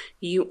everything.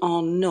 You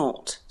are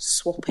not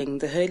swapping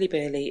the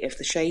hurly-burly of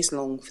the chaise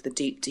longue for the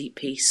deep, deep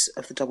peace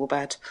of the double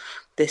bed.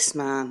 This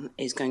man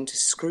is going to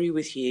screw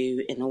with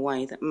you in a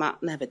way that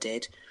Matt never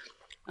did.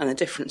 And the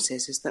difference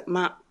is that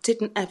Matt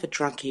didn't ever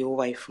drag you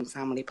away from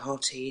family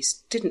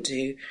parties, didn't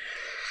do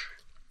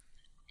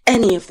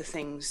any of the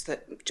things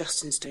that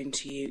Justin's doing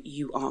to you,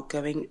 you are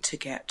going to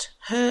get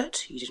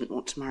hurt. You didn't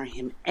want to marry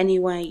him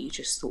anyway. You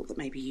just thought that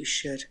maybe you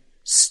should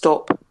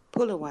stop,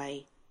 pull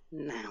away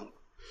now.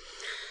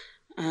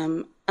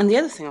 And the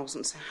other thing I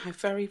wasn't saying, how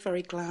very,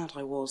 very glad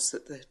I was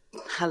that the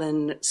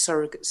Helen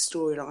surrogate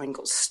storyline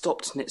got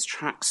stopped in its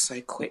tracks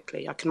so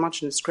quickly. I can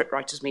imagine the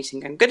scriptwriters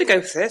meeting going, going to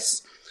go for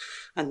this.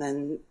 And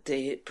then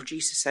the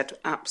producer said,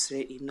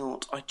 absolutely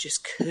not. I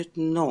just could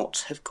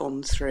not have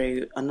gone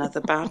through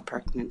another bad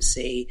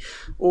pregnancy,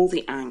 all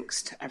the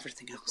angst,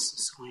 everything else. And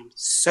so I am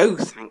so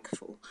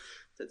thankful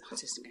that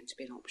that isn't going to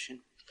be an option.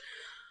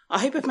 I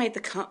hope I've made the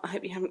cut. I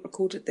hope you haven't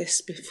recorded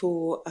this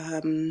before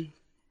I've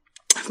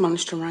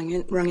managed to rung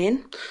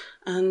in.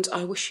 And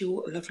I wish you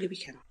all a lovely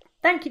weekend.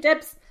 Thank you,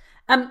 Debs.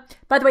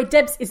 By the way,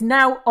 Debs is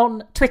now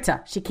on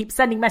Twitter. She keeps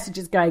sending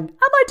messages going, am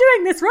I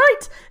doing this right?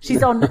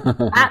 She's on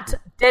at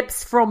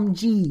Debs from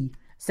G.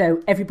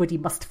 So everybody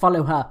must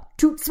follow her.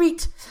 Toot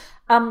sweet.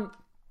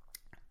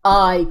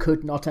 I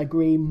could not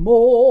agree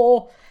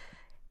more.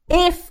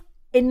 If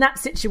in that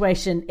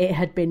situation it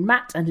had been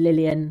Matt and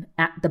Lillian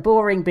at the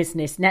boring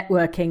business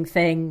networking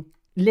thing,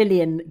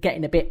 Lillian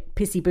getting a bit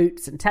pissy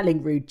boots and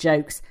telling rude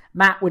jokes,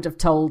 Matt would have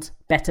told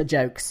better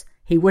jokes.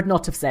 He would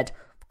not have said,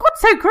 for God's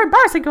sake, you're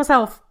embarrassing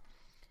yourself.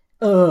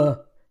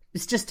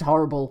 It's just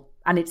horrible.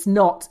 And it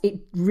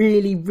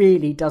really,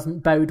 really doesn't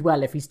bode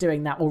well if he's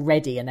doing that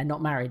already and they're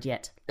not married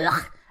yet.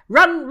 Ugh.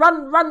 Run,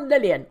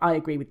 Lillian. I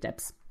agree with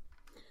Debs.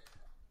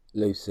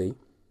 Lucy,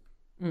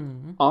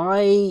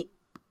 this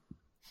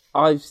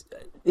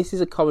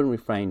is a common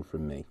refrain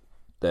from me,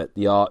 that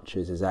The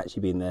Archers has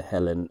actually been the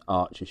Helen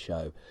Archer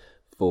show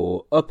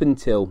for up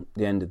until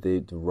the end of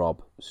the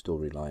Rob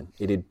storyline.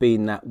 It had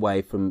been that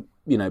way from,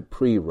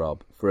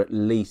 pre-Rob for at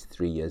least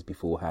 3 years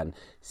beforehand.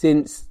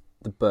 Since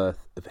the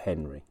birth of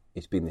Henry,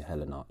 it's been the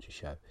Helen Archer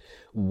show.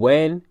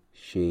 When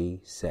she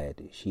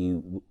said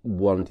she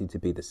wanted to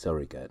be the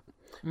surrogate,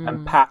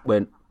 and Pat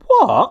went,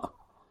 what?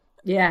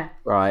 Yeah.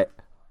 Right.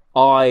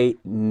 I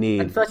nearly...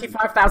 And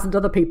 35,000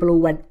 other people all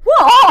went,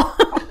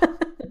 what?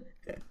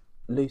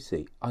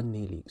 Lucy, I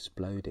nearly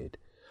exploded.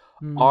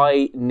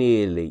 I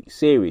nearly,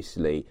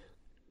 seriously,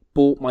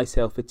 bought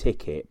myself a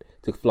ticket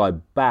to fly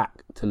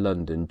back to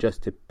London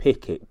just to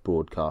pick it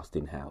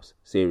Broadcasting House.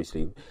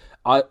 Seriously.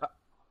 I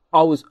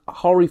was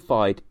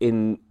horrified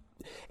in...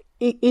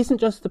 It isn't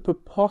just the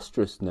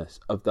preposterousness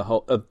of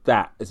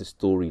that as a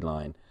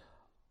storyline.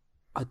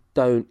 I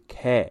don't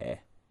care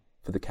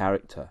for the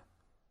character.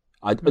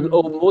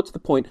 Or more to the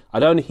point, I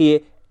don't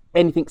hear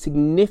anything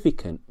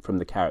significant from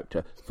the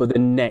character for the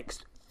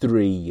next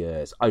 3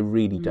 years. I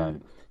really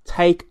don't.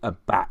 Take a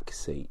back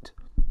seat.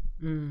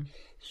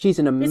 She's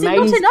an amazing...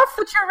 Is it not enough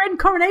that you're in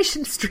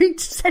Coronation Street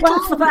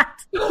settled for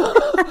that?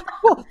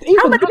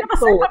 How many other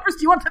soap operas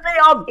do you want to be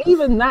on?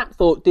 Even that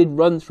thought did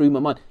run through my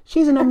mind.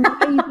 She's an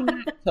amazing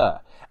actor.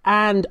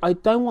 And I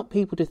don't want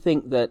people to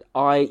think that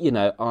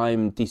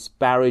I'm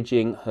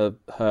disparaging her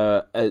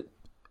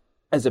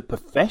as a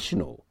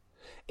professional.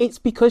 It's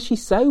because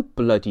she's so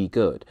bloody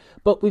good.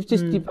 But we've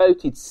just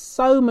devoted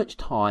so much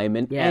time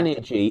and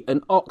energy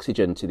and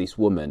oxygen to this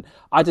woman.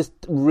 I just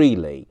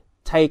really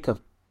take a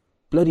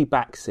bloody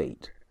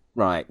backseat,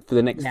 right, for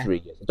the next 3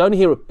 years. I don't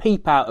hear a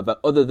peep out of her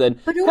other than...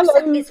 But also,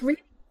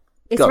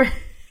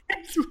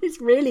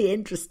 it's really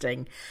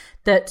interesting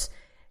that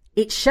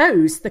it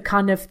shows the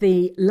kind of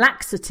the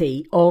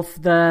laxity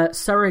of the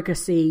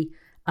surrogacy,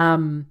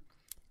 the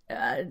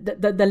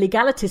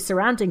legalities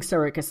surrounding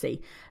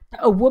surrogacy.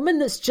 A woman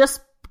that's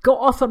just got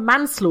off a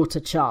manslaughter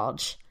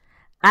charge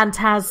and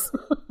has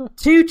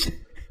two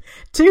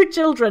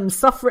children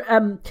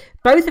suffer,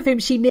 both of whom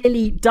she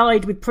nearly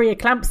died with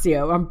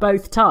preeclampsia on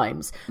both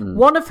times,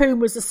 one of whom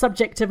was the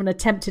subject of an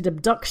attempted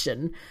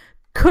abduction,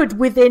 could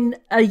within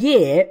a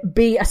year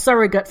be a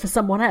surrogate for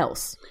someone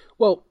else.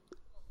 Well,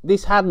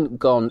 this hadn't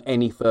gone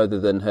any further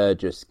than her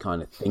just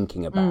kind of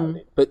thinking about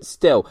it. But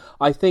still,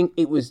 I think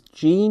it was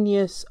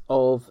genius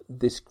of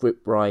the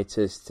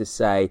scriptwriters to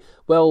say,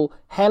 well,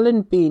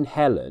 Helen being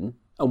Helen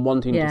and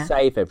wanting to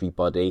save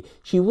everybody,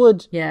 she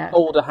would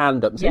hold her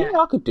hand up and say, yeah,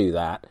 I could do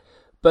that.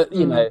 But,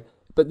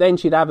 but then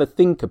she'd have a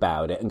think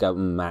about it and go,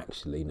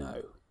 actually,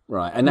 no.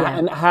 Right. And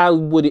how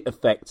would it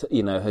affect,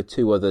 her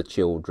two other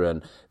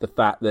children? The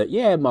fact that,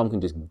 mum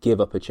can just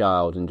give up a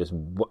child and just,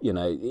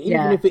 even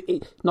if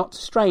it not to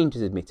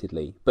strangers,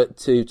 admittedly, but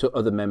to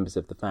other members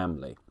of the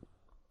family.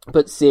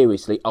 But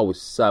seriously, I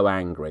was so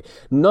angry.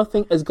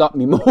 Nothing has got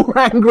me more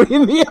angry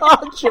in The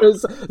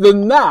Archers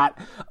than that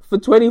for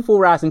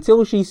 24 hours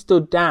until she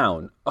stood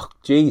down. Oh,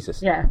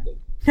 Jesus. Yeah.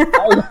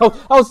 I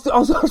was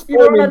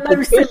forming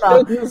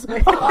petitions.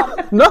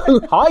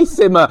 No, hi,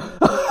 Simmer.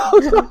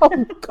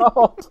 Oh,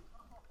 God.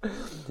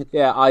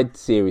 Yeah, I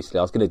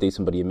was going to do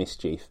somebody a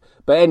mischief.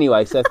 But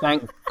anyway, so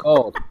thank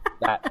God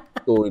that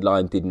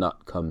storyline did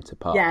not come to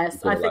pass.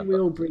 Yes, I think we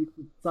all breathed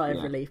a sigh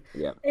of relief.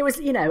 Yeah. It was,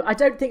 I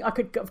don't think I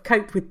could have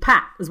coped with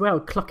Pat as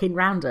well, clocking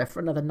round her for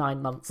another 9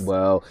 months.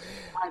 Well,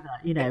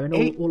 either,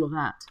 and all of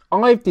that.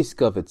 I've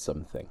discovered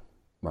something.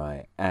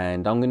 right?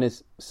 And I'm going to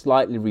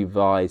slightly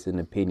revise an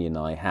opinion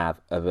I have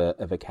of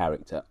a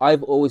character.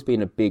 I've always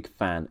been a big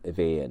fan of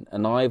Ian,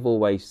 and I've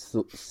always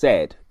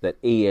said that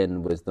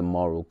Ian was the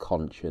moral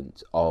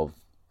conscience of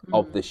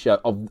the show,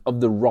 of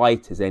the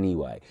writers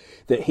anyway.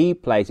 That he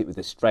plays it with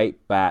a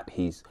straight bat.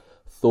 He's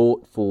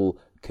thoughtful,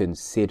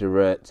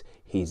 considerate.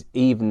 He's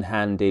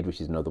even-handed, which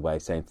is another way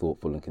of saying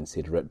thoughtful and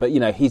considerate. But,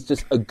 he's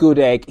just a good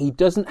egg. He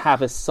doesn't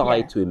have a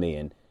side to him,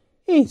 Ian.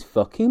 He's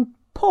fucking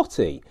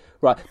potty.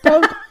 Right,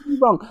 don't get me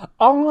wrong.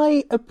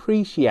 I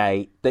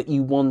appreciate that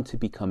you want to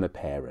become a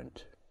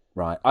parent,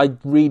 right? I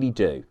really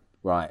do,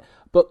 right?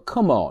 But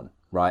come on,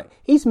 right?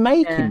 He's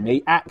making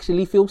me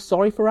actually feel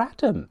sorry for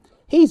Adam.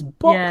 He's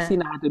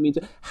boxing Adam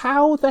into...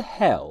 How the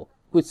hell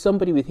would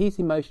somebody with his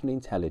emotional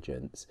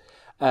intelligence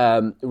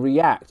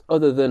react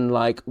other than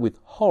with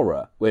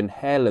horror when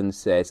Helen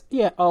says,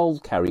 "Yeah, I'll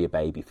carry a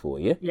baby for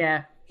you"?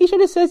 Yeah. He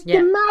should have said,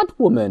 "You're mad,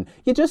 woman.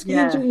 You just,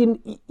 you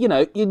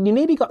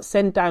nearly got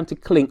sent down to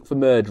Clink for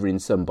murdering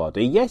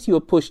somebody. Yes, you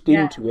were pushed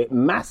into it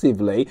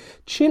massively.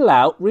 Chill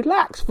out,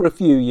 relax for a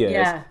few years.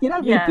 Yeah. You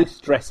don't need this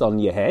stress on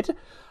your head."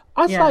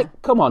 I was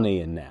like, come on,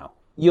 Ian, now.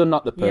 You're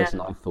not the person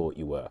I thought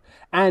you were.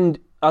 And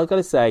I've got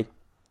to say,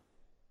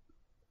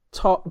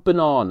 top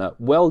banana,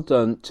 well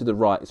done to the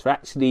writers for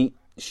actually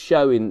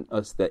showing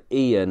us that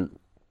Ian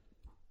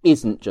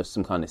isn't just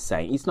some kind of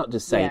saint. He's not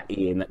just Saint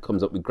Ian that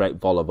comes up with great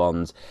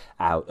vol-au-vents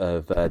out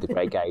of the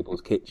Grey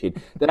Gables kitchen.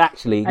 That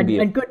actually can be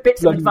and good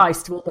bits of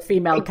advice to all the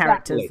female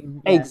characters.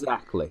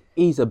 Exactly.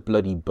 He's a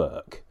bloody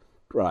Burke.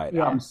 Right,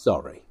 I'm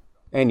sorry.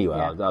 Anyway,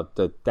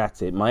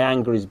 that's it. My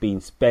anger is being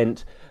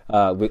spent.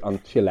 I'm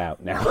chill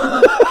out now.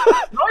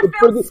 I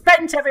feel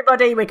spent,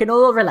 everybody. We can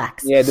all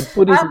relax. Yeah, the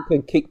Buddhism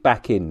can kick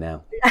back in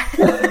now.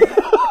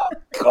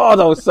 God,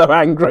 I was so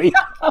angry.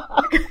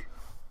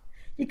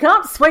 You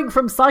can't swing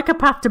from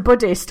psychopath to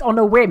Buddhist on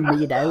a whim,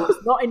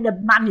 It's not in the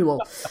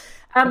manual.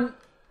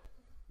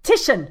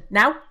 Tishan,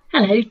 now.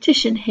 Hello,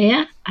 Tishan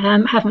here.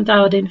 Haven't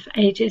dialed in for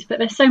ages, but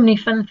there's so many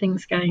fun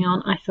things going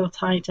on. I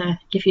thought I'd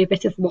give you a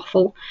bit of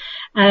waffle.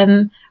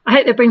 I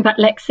hope they bring back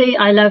Lexi.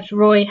 I loved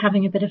Roy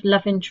having a bit of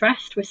love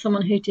interest with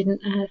someone who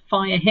didn't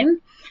fire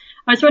him.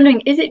 I was wondering,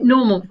 is it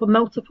normal for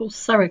multiple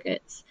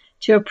surrogates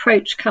to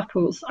approach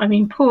couples? I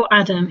mean, poor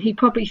Adam, he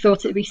probably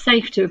thought it'd be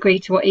safe to agree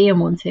to what Ian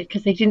wanted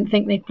because they didn't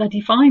think they'd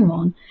bloody find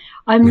one.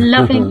 I'm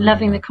loving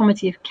the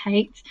comedy of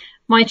Kate.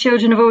 My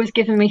children have always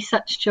given me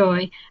such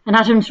joy. And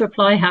Adam's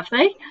reply, have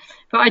they?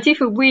 But I do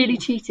feel really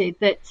cheated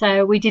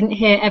that we didn't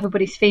hear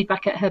everybody's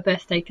feedback at her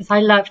birthday because I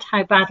loved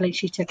how badly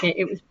she took it.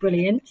 It was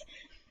brilliant.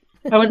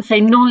 I wouldn't say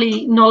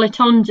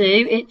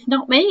Nolitondu. It's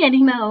not me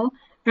anymore.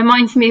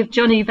 Reminds me of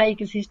Johnny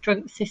Vegas'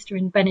 drunk sister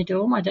in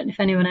Benidorm. I don't know if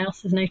anyone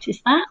else has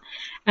noticed that.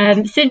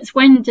 Since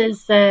when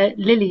does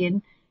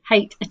Lillian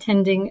hate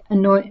attending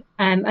and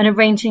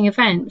arranging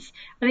events?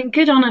 I think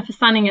good on her for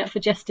standing up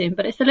for Justin,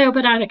 but it's a little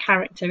bit out of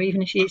character,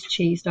 even if she is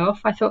cheesed off.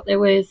 I thought there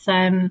was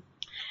an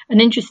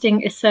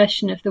interesting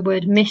assertion of the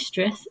word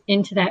mistress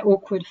into their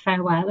awkward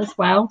farewell as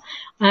well.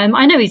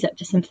 I know he's up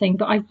to something,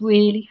 but I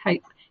really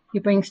hope he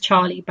brings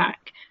Charlie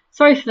back.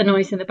 Sorry for the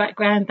noise in the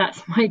background.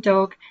 That's my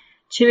dog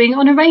chewing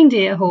on a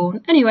reindeer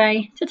horn.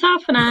 Anyway, ta-ta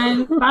for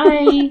now.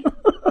 Bye.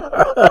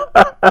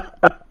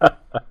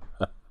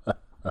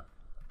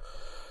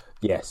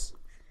 Yes.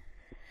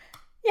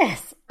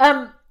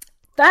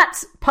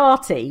 That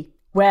party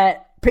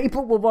where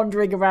people were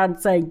wandering around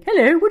saying,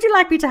 "Hello, would you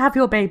like me to have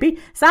your baby?"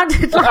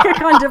 sounded like a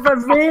kind of a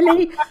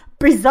really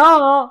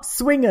bizarre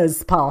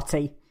swingers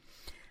party.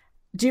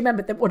 Do you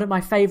remember that one of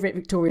my favourite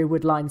Victoria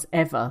Wood lines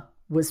ever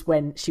was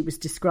when she was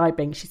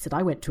describing, she said,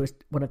 "I went to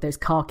one of those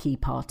car key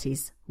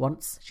parties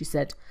once." She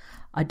said,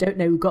 "I don't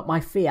know who got my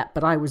Fiat,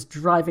 but I was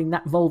driving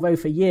that Volvo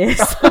for years."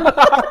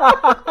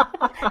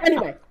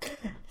 Anyway,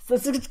 so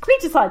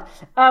complete aside.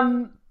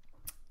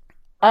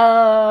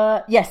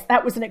 Yes,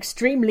 that was an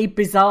extremely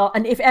bizarre,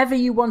 and if ever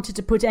you wanted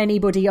to put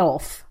anybody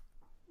off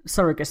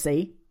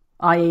surrogacy,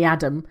 i.e.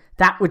 Adam,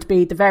 that would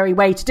be the very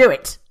way to do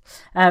it.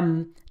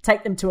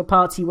 Take them to a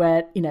party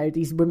where,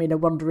 these women are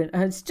wandering,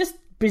 and it's just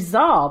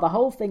bizarre. The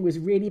whole thing was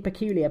really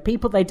peculiar.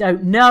 People they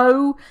don't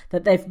know,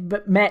 that they've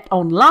met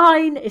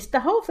online. The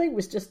whole thing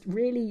was just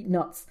really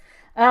nuts.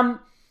 And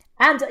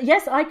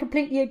yes, I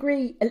completely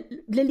agree.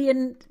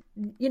 Lillian,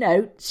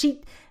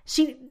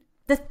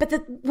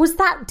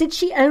 did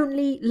she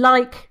only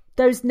like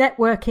those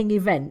networking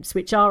events,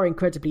 which are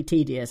incredibly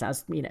tedious,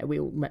 as we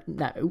all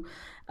know?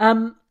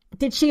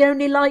 Did she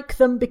only like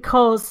them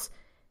because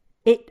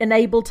it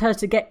enabled her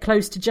to get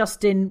close to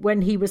Justin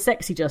when he was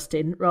sexy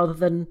Justin, rather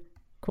than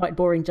quite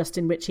boring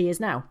Justin, which he is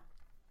now?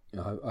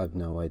 I've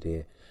no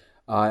idea.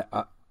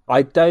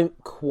 I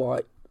don't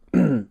quite...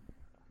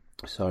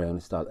 Sorry, I'm going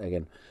to start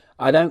again.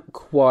 I don't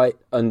quite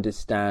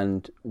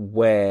understand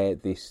where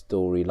this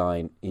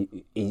storyline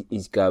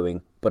is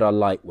going, but I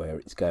like where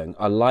it's going.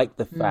 I like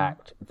the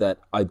fact that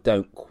I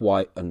don't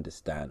quite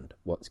understand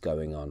what's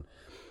going on.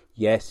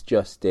 Yes,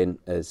 Justin,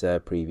 as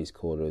a previous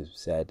caller has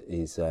said,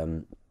 is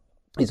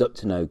up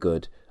to no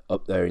good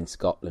up there in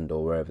Scotland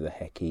or wherever the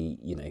heck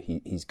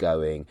he's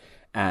going,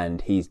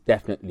 and he's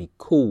definitely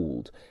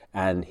cooled,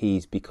 and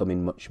he's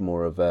becoming much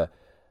more of a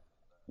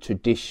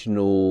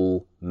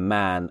traditional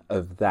man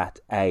of that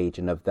age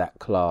and of that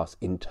class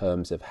in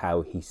terms of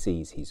how he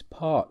sees his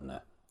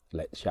partner,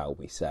 shall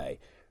we say,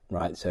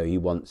 right? So he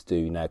wants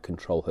to now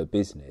control her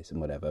business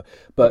and whatever.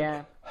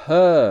 But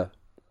her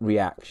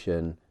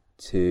reaction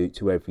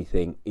to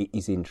everything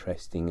is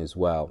interesting as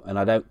well, and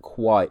I don't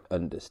quite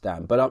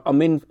understand, but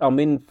I'm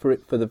in for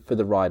it, for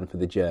the ride and for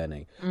the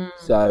journey.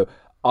 So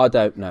I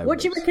don't know. What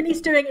do you reckon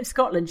he's doing in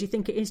Scotland? Do you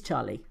think it is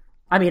Charlie?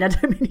 I mean, I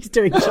don't mean he's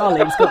doing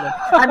Charlie in Scotland.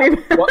 I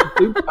mean, what,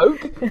 do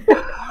coke?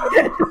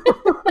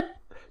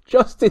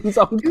 Justin's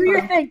on. Do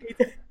you think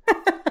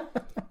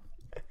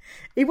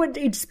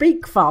he'd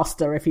speak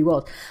faster if he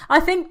was? I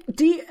think.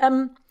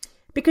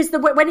 Because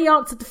when he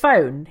answered the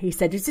phone, he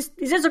said, "Is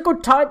this a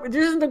good time?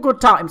 This isn't a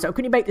good time. So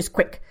can you make this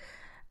quick?"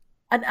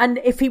 And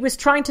if he was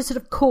trying to sort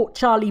of court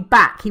Charlie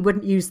back, he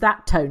wouldn't use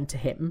that tone to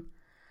him.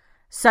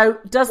 So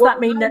does that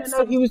mean that...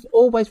 No, he was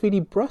always really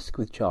brusque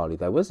with Charlie,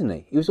 though, wasn't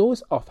he? He was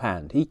always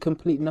offhand. He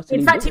completely...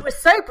 In fact, he was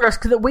so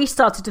brusque that we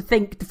started to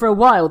think for a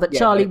while that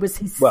Charlie was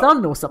his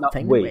son or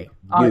something.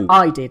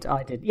 I did.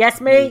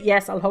 Yes, me.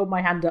 Yes, I'll hold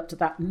my hand up to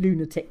that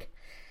lunatic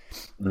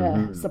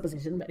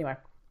supposition. But anyway.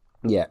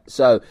 Yeah,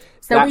 so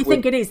we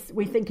think it is.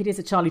 We think it is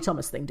a Charlie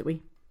Thomas thing, do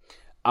we?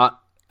 I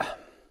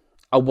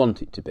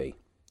want it to be.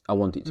 I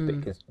want it to be,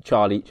 because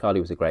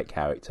Charlie was a great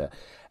character,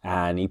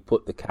 and he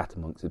put the cat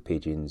amongst the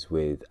pigeons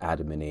with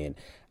Adam and Ian.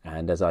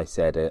 And as I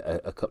said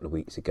a couple of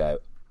weeks ago,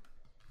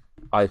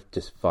 I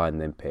just find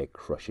them pair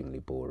crushingly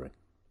boring.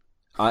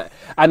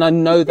 And I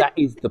know that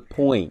is the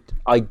point.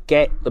 I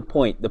get the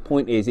point. The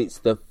point is, it's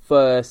the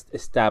first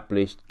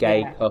established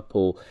gay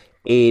couple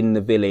in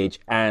the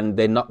village, and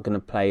they're not going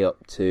to play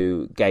up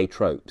to gay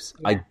tropes.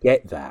 I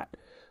get that,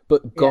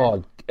 but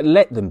God,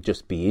 let them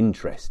just be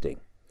interesting.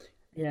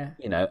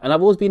 You know, and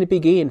I've always been a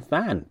big Ian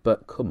fan,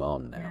 but come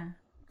on now.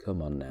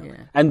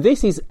 And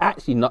this is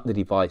actually not the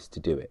device to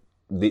do it,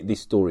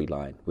 this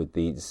storyline with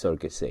the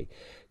surrogacy,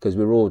 because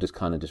we're all just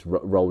kind of just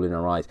rolling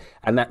our eyes,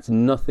 and that's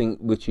nothing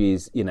which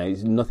is, you know,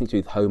 it's nothing to do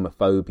with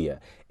homophobia.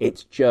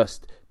 It's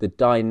just the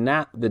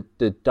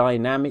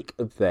dynamic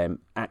of them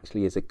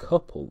actually as a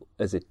couple,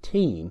 as a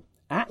team,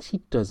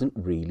 actually doesn't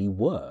really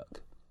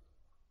work.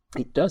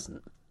 It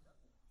doesn't,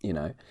 you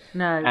know.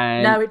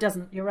 No, it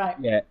doesn't. You're right.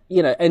 Yeah,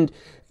 you know, and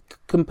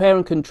compare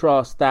and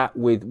contrast that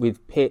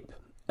with Pip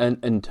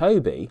and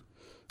Toby,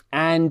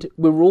 and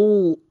we're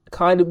all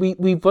kind of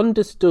we've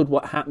understood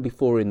what happened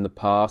before in the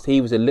past.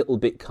 He was a little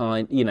bit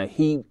you know,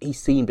 he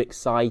seemed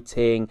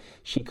exciting.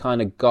 She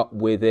kind of got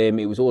with him.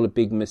 It was all a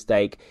big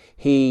mistake.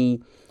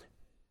 He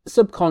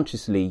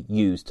subconsciously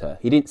used her.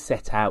 He didn't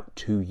set out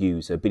to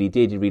use her, but he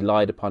did. He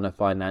relied upon her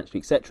financially,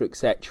 etc.,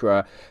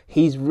 etc.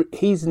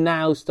 He's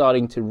now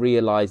starting to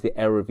realise the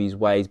error of his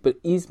ways, but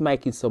he's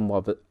making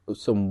somewhat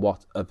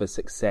of a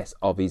success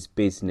of his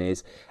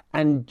business,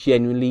 and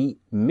genuinely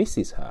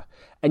misses her.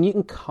 And you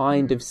can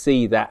kind of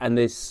see that, and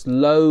they're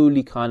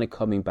slowly kind of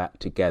coming back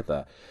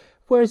together.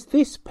 Whereas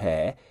this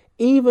pair,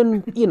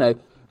 even, you know,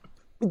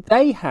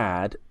 they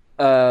had...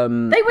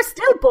 they were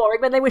still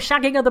boring when they were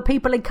shagging other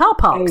people in car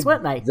parks,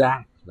 weren't they?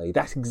 Exactly.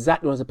 That's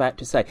exactly what I was about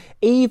to say.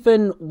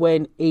 Even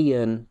when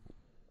Ian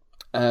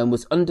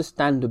was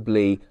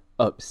understandably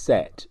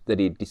upset that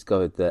he'd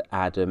discovered that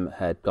Adam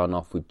had gone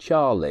off with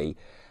Charlie,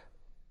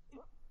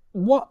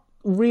 what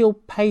real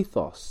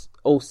pathos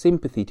or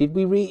sympathy did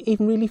we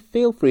even really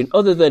feel for him,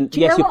 other than,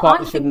 yes, your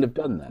partner shouldn't have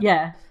done that?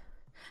 Yeah.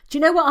 Do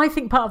you know what I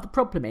think part of the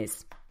problem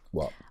is?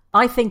 What?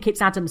 I think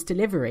it's Adam's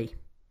delivery.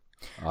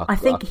 I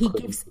think he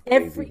gives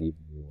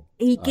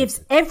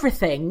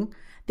everything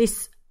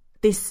this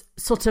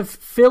sort of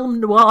film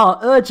noir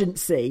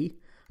urgency,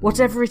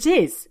 whatever it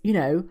is. You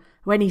know,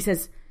 when he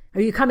says,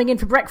 "Are you coming in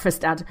for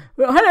breakfast, Dad?"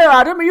 "Well, hello,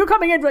 Adam. Are you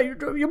coming in?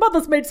 Your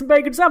mother's made some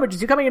bacon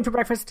sandwiches. You coming in for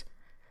breakfast?"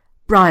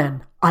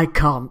 "Brian, I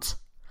can't.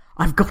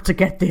 I've got to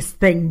get this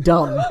thing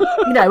done."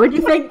 You know, and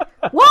you think,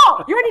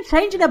 what? You're only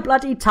changing a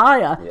bloody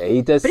tyre. Yeah,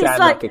 he does sound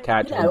like a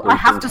character. You know, I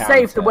have to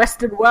save the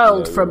Western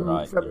world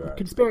from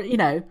conspiracy, you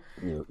know.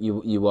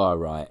 You are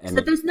right. And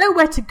so there's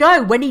nowhere to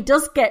go when he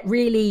does get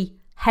really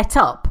het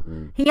up.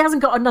 He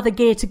hasn't got another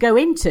gear to go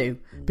into,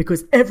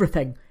 because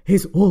everything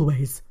is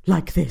always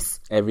like this.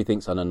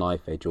 Everything's on a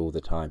knife edge all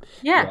the time.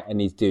 Yeah. And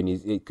he's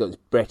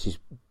got his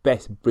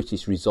best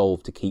British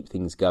resolve to keep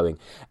things going.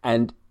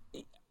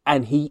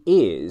 And he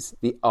is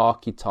the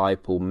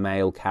archetypal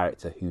male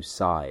character who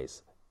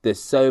sighs. There's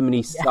so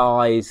many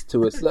sighs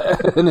to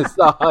an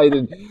aside,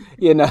 and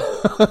you know.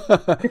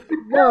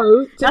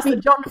 No, that's the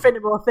John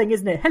Finnemore thing,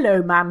 isn't it?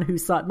 Hello, man who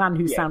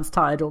sounds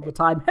tired all the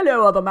time.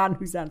 Hello, other man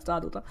who sounds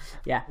tired all the time.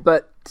 Yeah.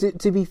 But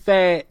to be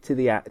fair to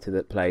the actor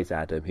that plays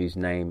Adam, whose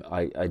name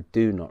I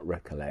do not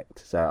recollect,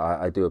 so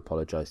I do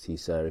apologise to you,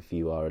 sir, if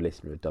you are a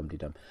listener of Dum Tee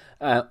Dum.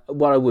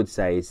 What I would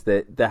say is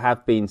that there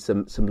have been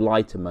some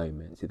lighter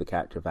moments in the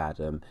character of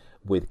Adam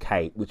with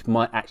Kate, which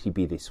might actually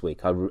be this week.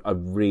 I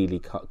really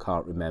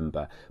can't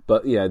remember,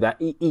 but you know that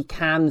he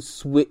can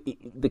switch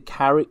the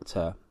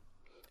character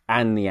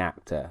and the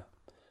actor.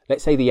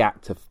 Let's say the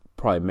actor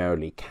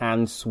primarily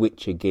can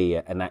switch a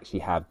gear and actually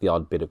have the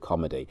odd bit of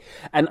comedy.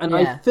 And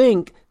I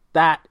think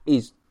that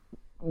is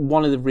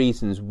one of the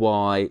reasons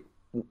why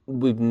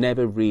we've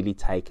never really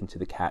taken to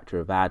the character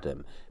of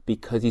Adam,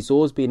 because he's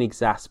always been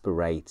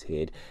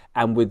exasperated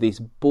and with this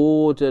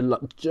border,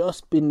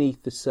 just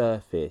beneath the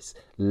surface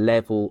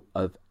level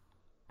of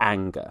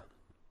anger.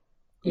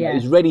 Yeah.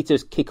 He's ready to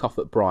kick off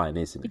at Brian,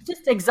 isn't he? He's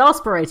just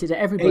exasperated at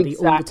everybody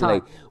all the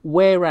time.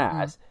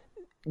 Whereas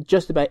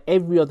just about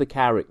every other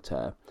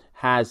character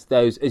has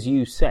those, as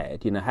you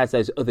said, has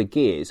those other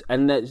gears,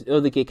 and that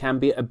other gear can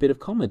be a bit of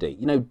comedy.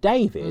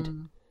 David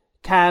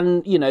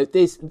can,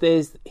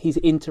 there's his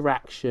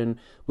interaction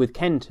with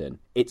Kenton.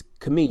 It's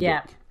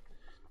comedic,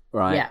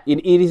 right? Yeah.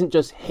 It isn't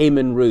just him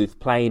and Ruth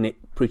playing it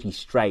pretty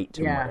straight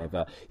and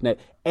whatever.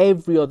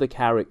 Every other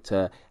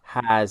character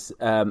has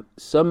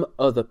some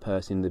other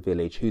person in the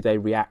village who they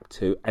react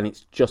to, and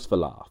it's just for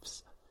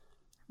laughs.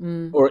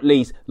 Or at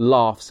least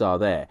laughs are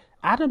there.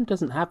 Adam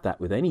doesn't have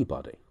that with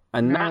anybody.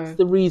 And that's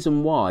the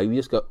reason why we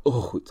just go,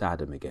 oh, it's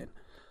Adam again.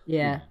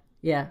 Yeah,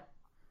 yeah.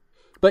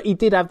 But he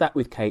did have that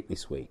with Kate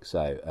this week,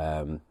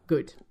 so...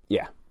 good.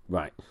 Yeah,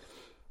 right.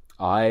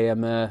 I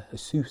am a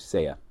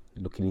soothsayer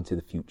looking into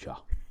the future.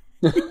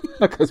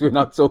 Because we're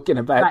not talking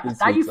about this.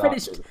 Now you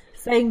finished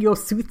saying your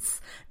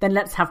sooths, then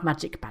let's have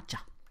Magic Badger.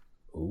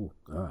 Oh,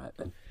 all right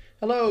then.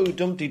 Hello,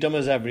 Dumpty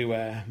Dummers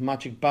everywhere.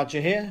 Magic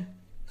Badger here.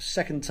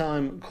 Second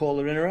time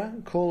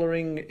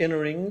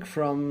callering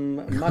from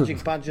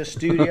Magic Badger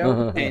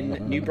Studio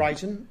in New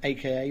Brighton,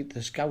 aka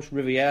the Scouse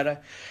Riviera,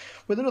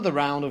 with another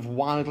round of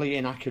wildly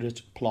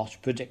inaccurate plot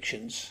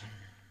predictions.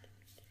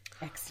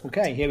 Excellent.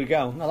 Okay, here we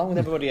go. Along with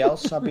everybody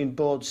else, I've been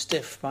bored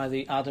stiff by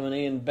the Adam and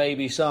Ian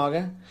baby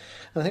saga.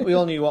 I think we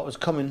all knew what was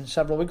coming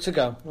several weeks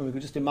ago, and we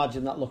could just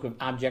imagine that look of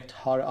abject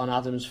horror on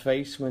Adam's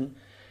face when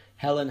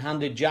Helen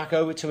handed Jack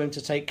over to him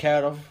to take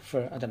care of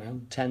for,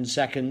 10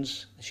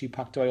 seconds. She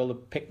packed away all the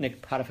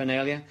picnic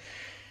paraphernalia. And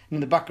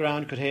in the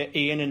background, could hear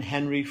Ian and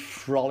Henry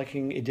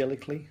frolicking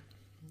idyllically.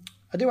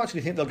 I do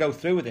actually think they'll go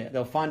through with it.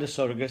 They'll find a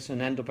surrogate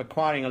and end up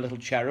acquiring a little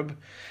cherub.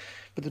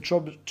 But the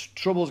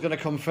trouble's going to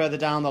come further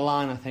down the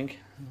line, I think.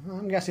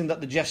 I'm guessing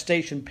that the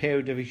gestation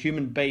period of a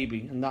human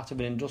baby and that of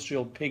an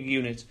industrial pig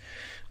unit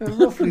are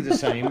roughly the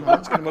same. And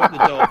that's going to open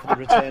the door for the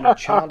return of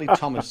Charlie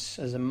Thomas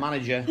as a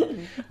manager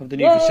of the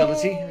new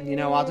facility. And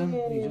Adam,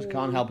 he just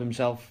can't help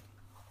himself.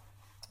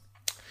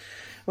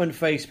 When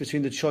faced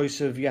between the choice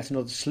of yet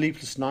another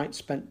sleepless night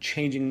spent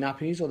changing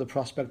nappies or the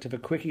prospect of a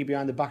quickie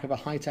behind the back of a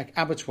high-tech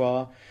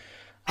abattoir,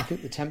 I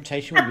think the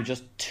temptation would be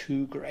just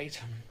too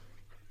great.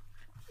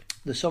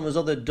 The summer's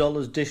other dull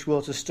as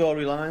dishwater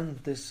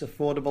storyline, this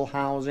affordable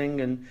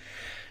housing and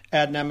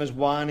Ed and Emma's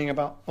whining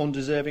about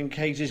undeserving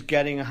cases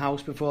getting a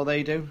house before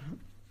they do.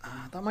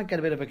 That might get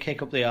a bit of a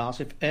kick up the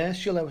arse if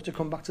Ursula were to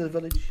come back to the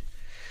village.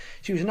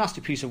 She was a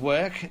nasty piece of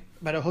work,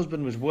 but her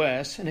husband was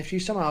worse, and if she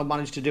somehow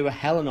managed to do a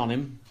Helen on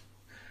him,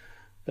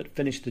 but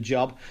finished the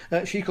job,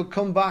 she could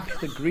come back,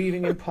 the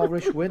grieving,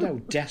 impoverished widow,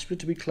 desperate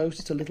to be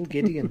closer to little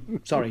Gideon.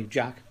 Sorry,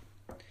 Jack.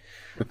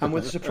 And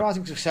with the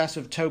surprising success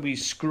of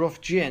Toby's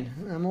Scruff Gin,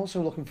 I'm also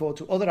looking forward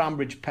to other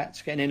Ambridge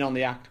pets getting in on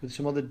the act with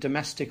some other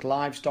domestic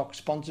livestock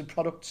sponsored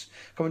products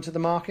coming to the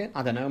market.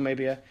 I don't know,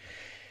 maybe a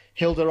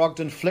Hilda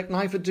Ogden flick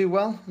knife would do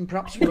well, and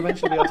perhaps we'll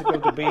eventually be able to go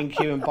to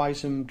B&Q and buy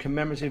some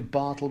commemorative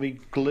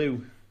Bartleby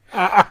glue.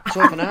 That's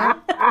all for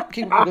now.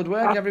 Keep up the good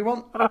work,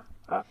 everyone.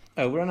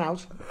 Over and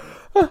out.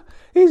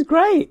 He's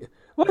great.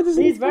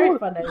 He's very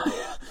funny.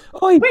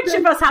 Which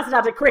of us hasn't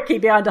had a quickie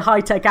behind a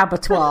high-tech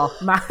abattoir?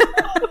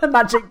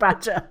 Magic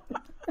Badger.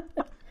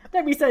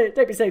 Don't be so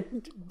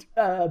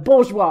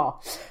bourgeois.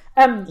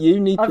 You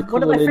need to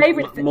call in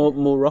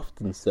more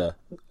often, sir.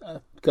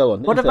 Go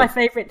on. One of my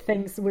favourite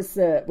things was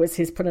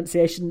his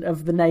pronunciation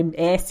of the name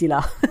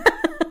Ursula.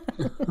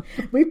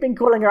 We've been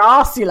calling her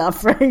Ursula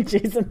for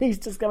ages, and he's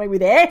just going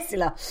with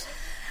Ursula.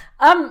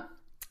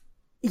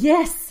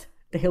 Yes.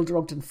 The Hilda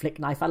Ogden flick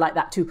knife. I like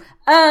that too.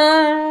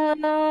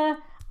 I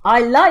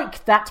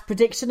like that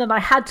prediction, and I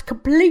had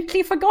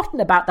completely forgotten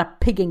about that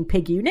pigging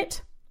pig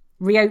unit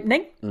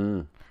reopening.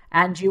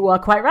 And you are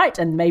quite right,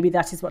 and maybe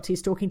that is what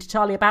he's talking to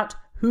Charlie about.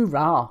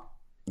 Hoorah.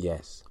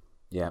 Yes.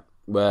 Yeah.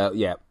 Well,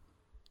 yeah.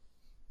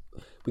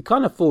 We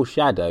kind of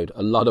foreshadowed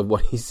a lot of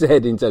what he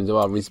said in terms of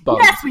our response.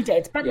 Yes, we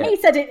did, but he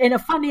said it in a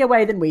funnier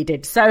way than we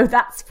did, so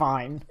that's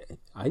fine.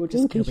 I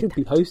think he should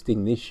be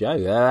hosting this show.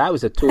 That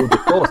was a tour de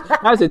force.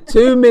 That was a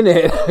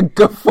 2-minute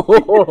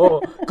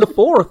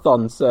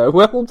guffaw-a-thon, sir.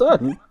 Well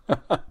done.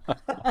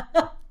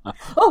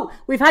 Oh,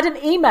 we've had an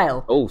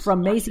email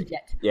from Maisie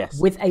Jet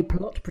with a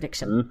plot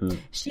prediction. Mm-hmm.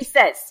 She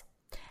says,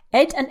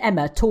 Ed and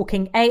Emma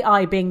talking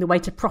AI being the way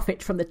to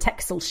profit from the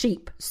Texel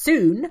sheep.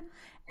 Soon,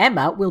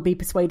 Emma will be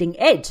persuading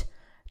Ed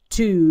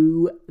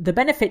to the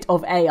benefit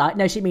of AI.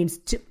 No, she means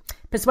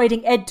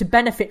persuading Ed to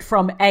benefit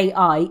from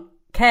AI,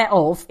 care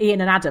of Ian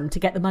and Adam to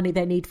get the money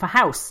they need for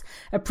house.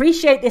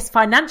 Appreciate this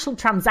financial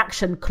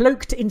transaction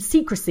cloaked in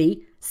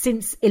secrecy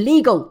since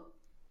illegal.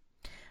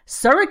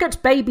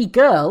 Surrogate baby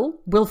girl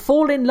will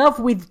fall in love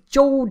with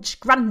George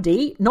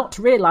Grundy, not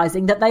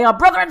realising that they are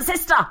brother and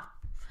sister.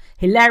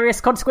 Hilarious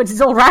consequences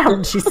all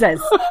round, she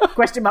says.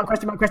 Question mark.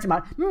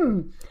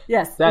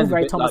 Yes, all Sounds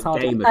very a bit Thomas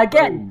like Hardy.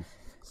 Again.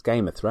 It's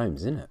Game of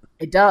Thrones, isn't it?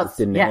 It does.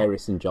 It's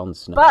Daenerys and Jon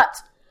Snow. But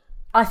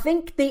I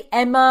think the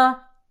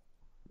Emma,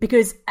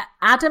 because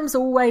Adam's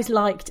always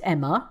liked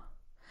Emma.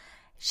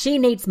 She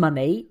needs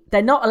money.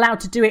 They're not allowed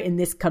to do it in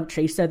this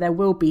country, so there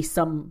will be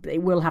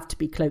it will have to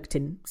be cloaked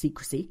in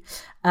secrecy,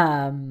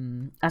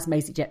 as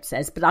Maisie Jep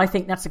says. But I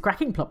think that's a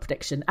cracking plot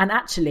prediction, and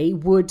actually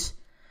would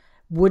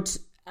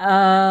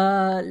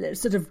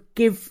sort of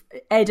give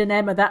Ed and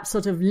Emma that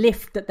sort of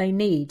lift that they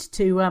need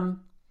to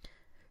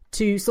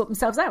sort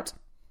themselves out.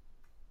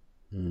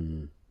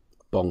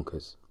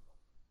 Bonkers.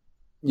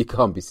 You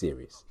can't be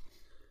serious.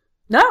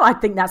 No, I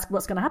think that's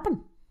what's going to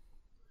happen.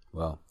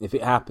 Well, if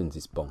it happens,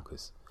 it's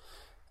bonkers.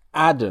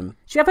 Adam.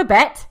 Should you have a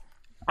bet?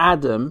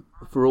 Adam,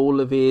 for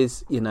all of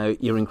his,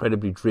 your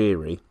incredibly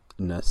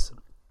dreariness,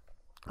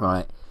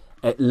 right?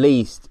 At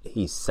least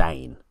he's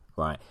sane,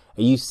 right?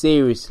 Are you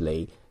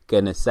seriously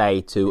going to say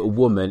to a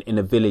woman in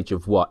a village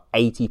of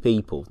 80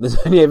 people? There's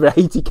only ever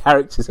 80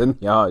 characters in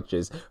the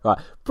Archers, right?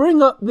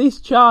 Bring up this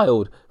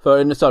child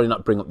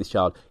not bring up this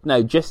child.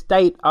 No, just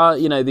date,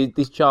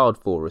 this child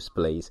for us,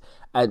 please.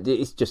 And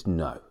it's just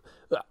no.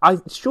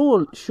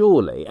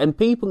 Surely, and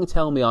people can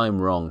tell me I'm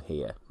wrong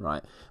here,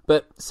 right?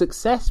 But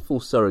successful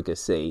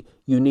surrogacy,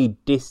 you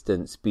need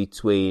distance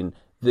between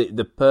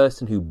the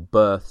person who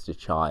births the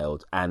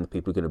child and the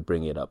people who are going to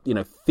bring it up.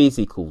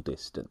 Physical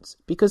distance,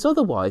 because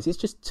otherwise it's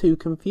just too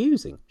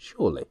confusing.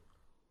 Surely.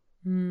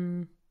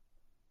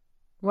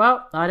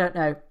 Well, I don't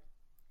know,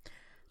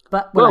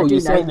 but I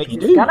do know that it's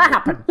going to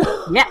happen.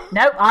 Yeah,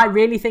 no, I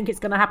really think it's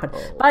going to happen.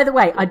 By the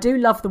way, I do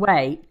love the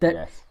way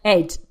that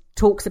Ed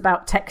talks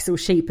about Texel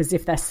sheep as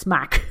if they're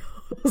smack.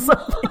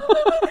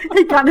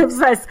 He kind of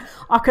says,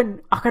 "I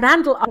can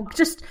handle. I'll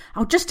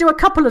just do a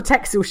couple of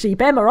Texel sheep,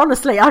 Emma.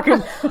 Honestly, I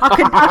can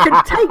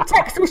take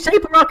Texel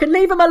sheep, or I can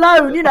leave them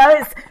alone.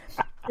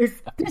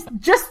 It's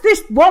just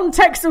this one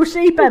Texel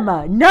sheep,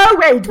 Emma. No,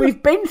 Ed,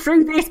 we've been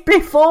through this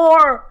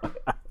before.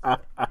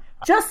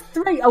 Just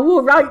 3. Oh,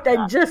 all right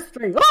then, just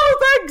 3.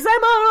 Oh, thanks,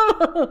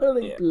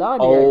 Emma.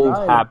 Old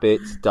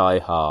habits die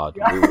hard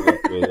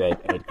with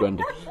Ed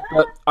Grundy.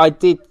 But I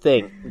did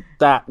think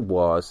that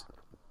was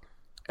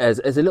as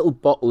a little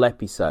bottle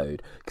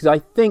episode, because I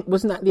think,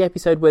 wasn't that the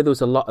episode where there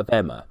was a lot of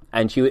Emma,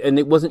 and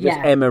it wasn't just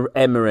Emma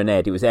and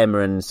Ed, it was Emma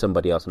and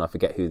somebody else, and I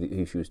forget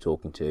who she was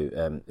talking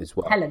to as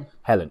well.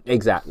 Helen,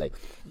 exactly.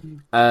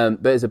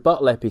 But as a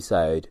bottle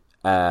episode,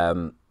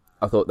 I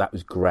thought that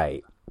was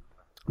great.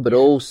 But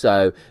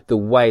also the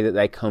way that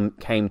they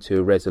came to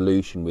a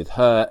resolution, with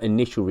her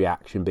initial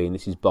reaction being,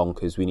 this is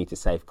bonkers, we need to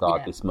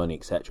safeguard this money,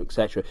 etc.,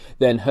 etc.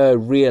 Then her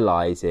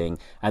realising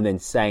and then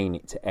saying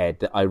it to Ed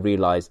that I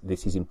realise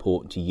this is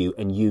important to you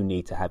and you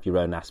need to have your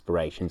own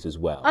aspirations as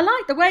well. I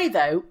like the way,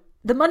 though,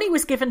 the money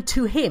was given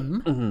to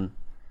him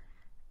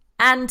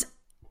and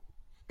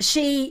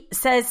she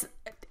says,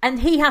 and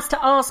he has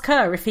to ask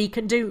her if he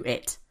can do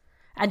it.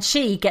 And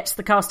she gets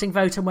the casting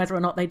vote on whether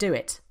or not they do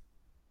it.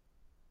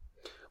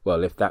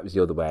 Well, if that was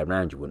the other way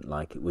around, you wouldn't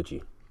like it, would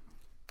you?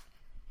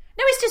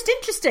 No, it's just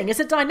interesting as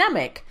a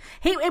dynamic.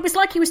 It was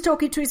like he was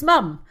talking to his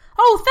mum.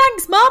 Oh,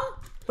 thanks, Mum,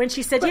 when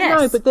she said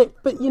yes. No,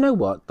 but you know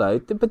what, though?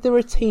 But they're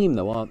a team,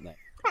 though, aren't they?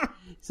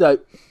 So,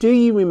 do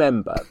you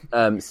remember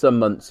some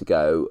months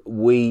ago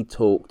we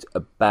talked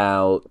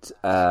about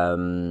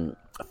Fallon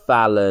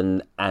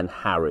and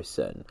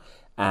Harrison,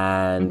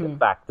 and the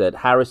fact that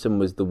Harrison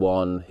was the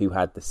one who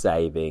had the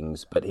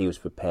savings, but he was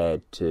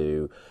prepared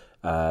to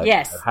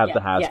have the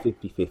house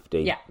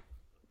 50-50.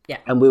 Yeah.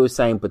 And we were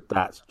saying, but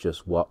that's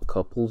just what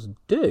couples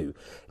do.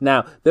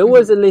 Now, there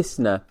was a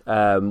listener,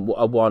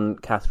 one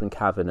Catherine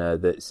Kavanagh,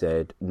 that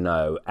said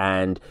no,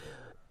 and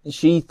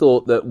she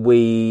thought that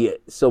we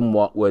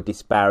somewhat were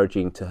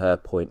disparaging to her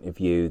point of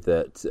view,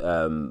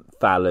 that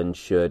Fallon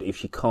should, if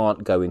she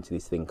can't go into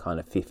this thing kind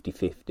of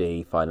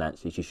 50-50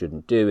 financially, she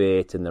shouldn't do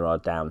it, and there are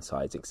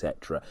downsides,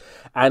 etc.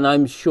 And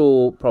I'm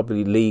sure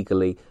probably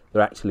legally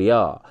there actually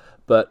are,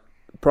 but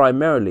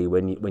primarily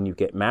when you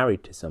get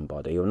married to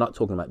somebody, we're not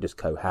talking about just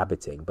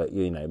cohabiting, but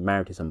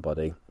married to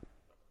somebody,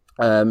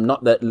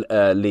 not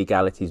that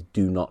legalities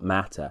do not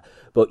matter,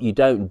 but you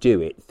don't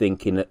do it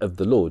thinking of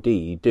the law, do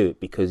you? You do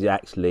it because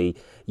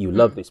you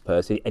love this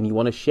person and you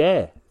want to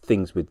share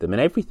things with them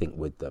and everything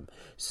with them.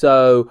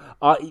 So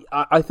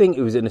I think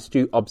it was an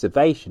astute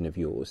observation of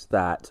yours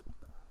that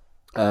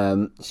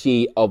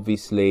she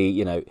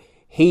obviously,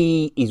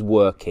 he is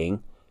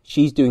working,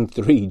 she's doing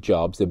 3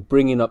 jobs, they're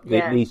bringing up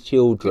these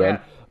children,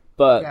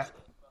 but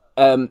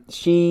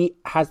she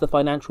has the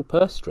financial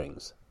purse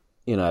strings,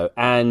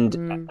 and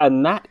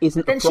that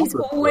isn't. Then she's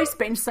always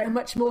been so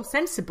much more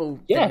sensible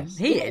than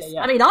he is.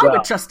 I mean, I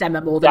would trust Emma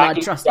more than I'd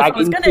trust. If I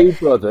was going to 2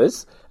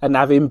 brothers and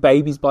having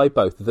babies by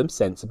both of them,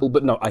 sensible.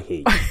 But no, I hear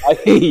you. I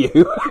hear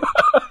you.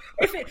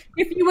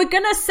 If you were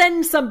going to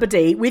send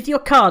somebody with your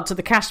card to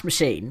the cash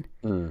machine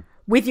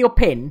with your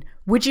PIN,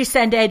 would you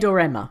send Ed or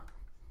Emma?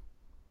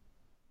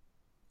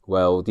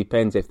 Well,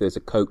 depends if there's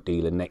a Coke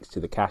dealer next to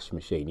the cash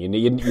machine. You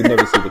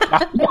never see the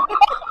cash.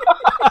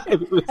 A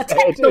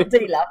textile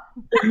dealer.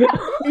 He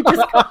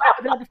just got out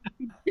with another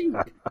fucking sheep.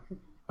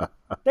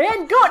 They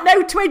ain't got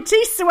no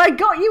 20s, so I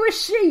got you a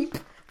sheep.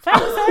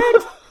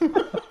 Thanks, Ed.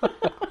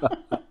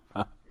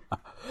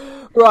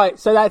 Right,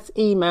 so that's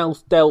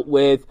emails dealt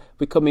with.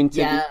 We're coming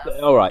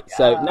to... All right,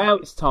 so now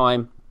it's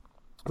time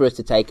for us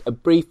to take a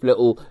brief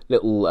little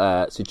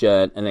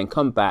sojourn and then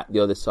come back the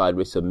other side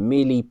with some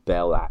Millie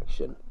Bell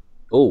action.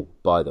 Oh,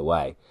 by the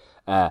way,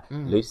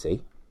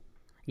 Lucy.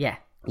 Yeah.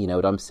 You know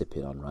what I'm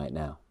sipping on right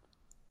now?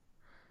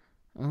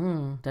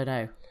 Don't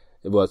know.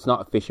 Well, it's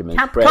not a fisherman's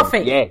Camp friend. Coffee.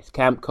 Yes,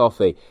 Camp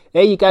Coffee.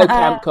 There you go,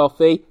 Camp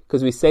Coffee,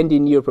 because we're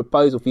sending you a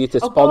proposal for you to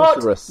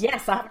sponsor us.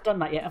 Yes, I haven't done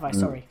that yet, have I?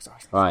 Sorry.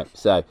 Right,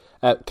 so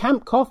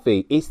Camp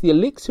Coffee is the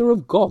elixir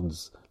of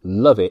gods.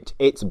 Love it.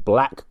 It's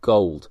black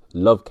gold.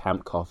 Love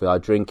Camp Coffee. I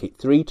drink it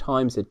 3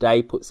 times a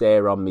day, puts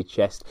air on my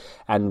chest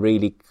and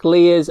really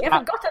clears... You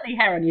haven't got any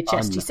hair on your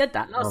chest. You said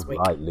that last week.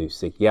 Right,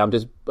 Lucy. Yeah, I'm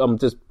just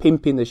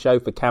pimping the show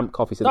for Camp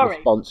Coffee so they'll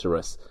sponsor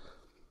us.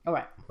 All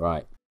right.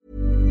 Right.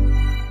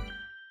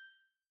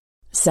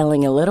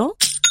 Selling a little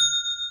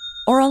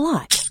or a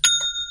lot?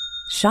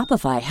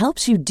 Shopify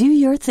helps you do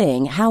your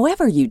thing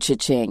however you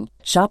cha-ching.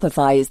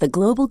 Shopify is the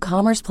global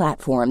commerce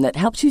platform that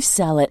helps you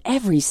sell at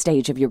every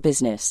stage of your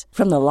business.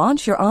 From the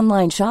launch your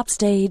online shop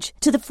stage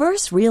to the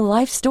first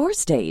real-life store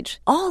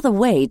stage, all the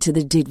way to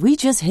the did we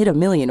just hit a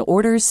million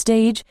orders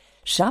stage.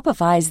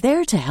 Shopify is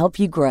there to help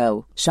you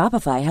grow.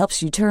 Shopify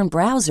helps you turn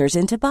browsers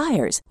into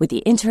buyers with the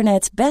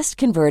internet's best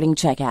converting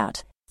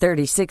checkout.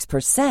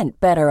 36%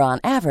 better on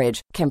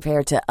average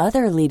compared to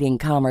other leading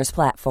commerce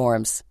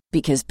platforms.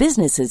 Because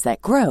businesses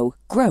that grow,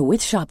 grow with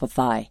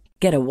Shopify.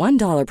 Get a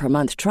 $1 per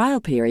month trial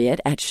period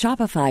at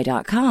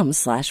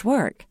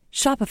shopify.com/work.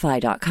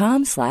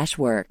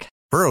 Shopify.com/work.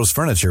 Burrow's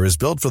furniture is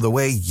built for the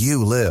way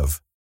you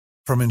live.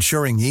 From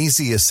ensuring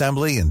easy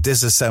assembly and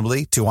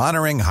disassembly to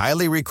honoring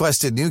highly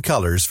requested new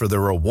colors for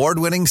their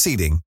award-winning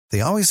seating,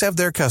 they always have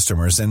their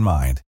customers in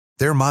mind.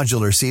 Their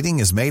modular seating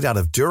is made out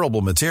of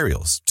durable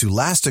materials to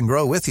last and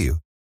grow with you.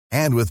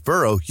 And with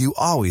Burrow, you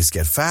always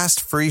get fast,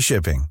 free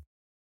shipping.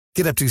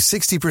 Get up to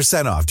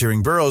 60% off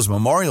during Burrow's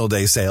Memorial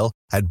Day sale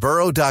at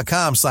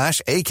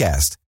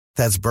burrow.com/ACAST.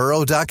 That's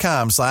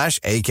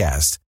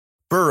burrow.com/ACAST.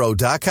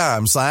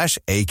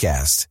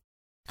 burrow.com/ACAST.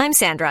 I'm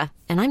Sandra,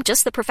 and I'm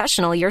just the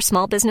professional your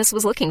small business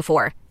was looking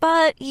for.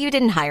 But you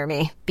didn't hire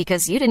me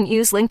because you didn't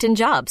use LinkedIn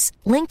Jobs.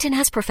 LinkedIn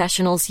has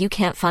professionals you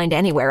can't find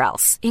anywhere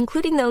else,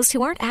 including those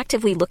who aren't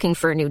actively looking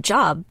for a new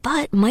job,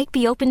 but might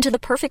be open to the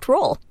perfect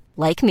role,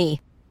 like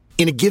me.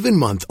 In a given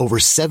month, over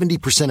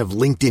 70% of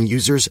LinkedIn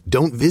users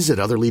don't visit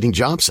other leading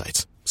job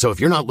sites. So if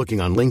you're not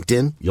looking on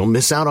LinkedIn, you'll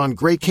miss out on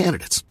great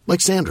candidates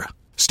like Sandra.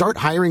 Start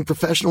hiring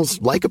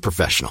professionals like a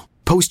professional.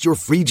 Post your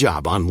free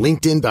job on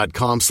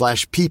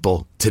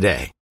linkedin.com/people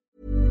today.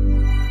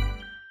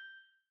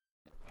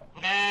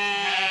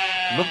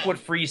 Look what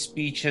free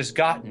speech has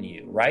gotten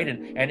you, right?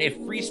 And if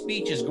free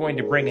speech is going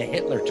to bring a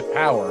Hitler to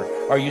power,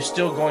 are you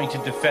still going to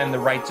defend the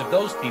rights of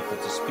those people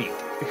to speak?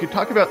 If you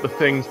talk about the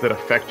things that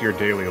affect your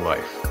daily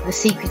life. The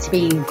secret to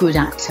being a good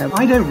actor.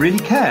 I don't really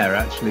care,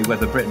 actually,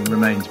 whether Britain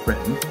remains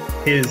Britain.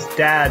 His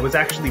dad was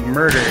actually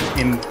murdered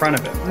in front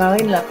of him.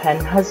 Marine Le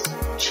Pen has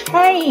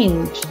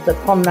changed the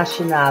Front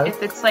National.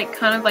 If it's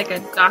kind of like a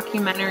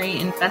documentary,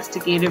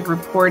 investigative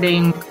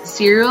reporting,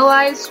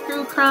 serialized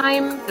true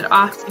crime that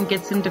often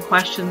gets into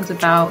questions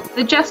about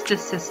the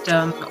justice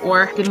system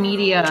or the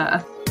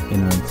media.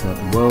 In an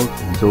uncertain world,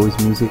 there's always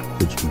music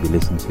which can be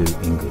listened to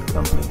in good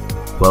company.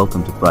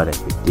 Welcome to Friday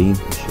 15,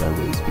 the show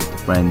where we speak to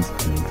friends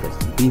and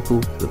interesting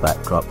people to the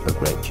backdrop of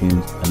great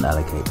tunes and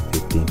allocate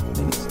 15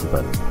 minutes to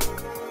both.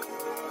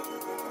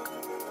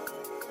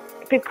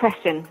 Good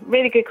question.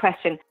 Really good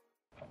question.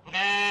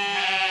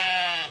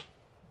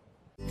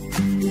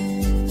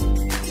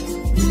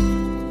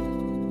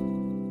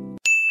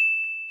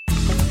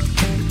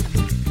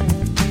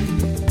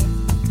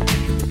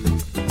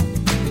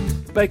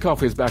 Bake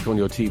Off is back on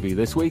your TV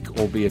this week,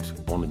 albeit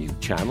on a new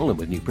channel and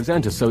with new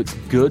presenters, so it's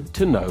good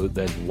to know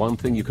there's one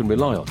thing you can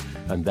rely on,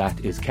 and that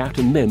is Cat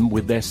and Mim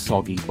with their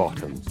soggy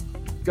bottoms.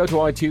 Go to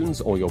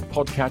iTunes or your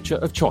podcatcher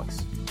of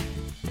choice.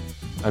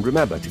 And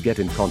remember, to get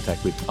in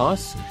contact with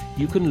us,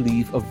 you can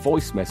leave a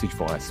voice message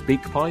via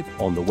SpeakPipe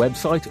on the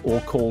website or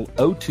call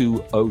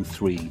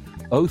 0203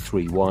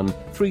 031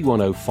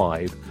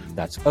 3105.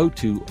 That's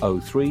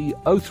 0203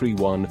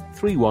 031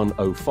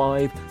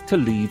 3105 to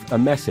leave a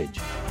message.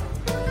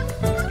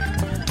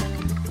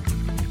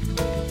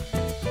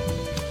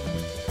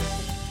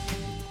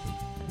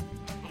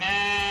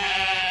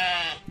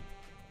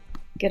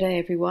 G'day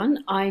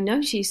everyone. I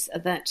notice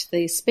that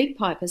the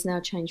SpeakPipe has now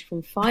changed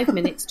from 5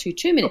 minutes to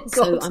 2 minutes,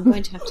 so I'm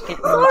going to have to get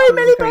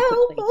very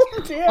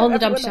quickly. On the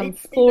Dumpty Dum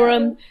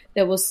forum,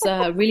 there was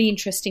a really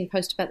interesting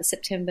post about the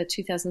September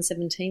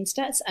 2017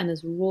 stats, and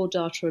as raw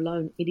data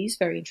alone, it is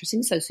very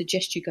interesting, so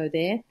suggest you go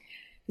there.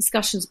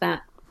 Discussions about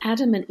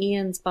Adam and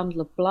Ian's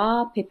bundle of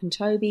blah, Pip and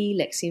Toby,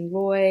 Lexi and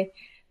Roy,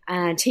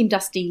 and Team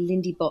Dusty,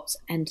 Lindy Bots,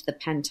 and the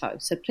Panto.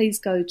 So please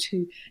go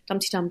to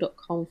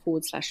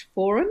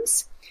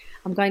dumptydum.com/forums.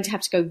 I'm going to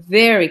have to go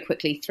very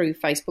quickly through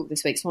Facebook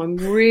this week, so I'm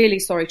really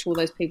sorry to all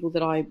those people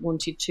that I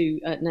wanted to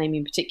name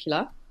in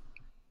particular.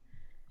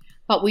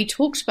 But we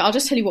talked about, I'll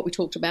just tell you what we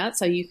talked about,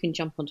 so you can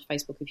jump onto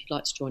Facebook if you'd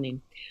like to join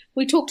in.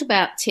 We talked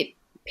about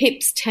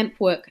Pip's temp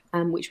work,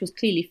 which was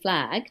clearly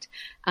flagged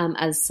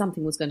as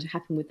something was going to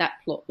happen with that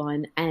plot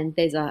line, and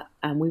there's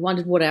we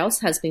wondered what else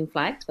has been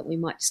flagged that we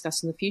might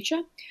discuss in the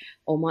future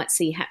or might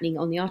see happening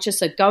on the Archers.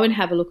 So go and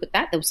have a look at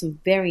that. There were some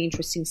very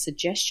interesting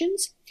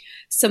suggestions.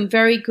 Some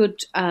very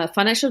good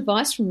financial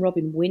advice from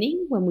Robin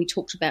Winning when we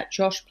talked about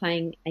Josh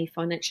playing a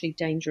financially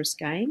dangerous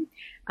game.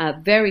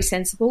 Very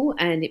sensible,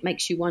 and it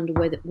makes you wonder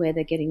where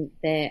they're getting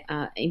their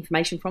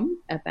information from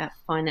about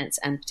finance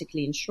and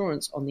particularly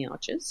insurance on the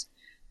Archers.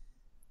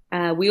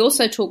 We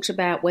also talked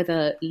about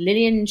whether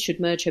Lillian should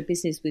merge her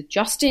business with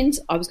Justin's.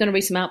 I was going to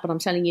read some out, but I'm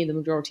telling you the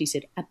majority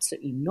said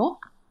absolutely not.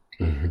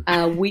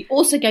 We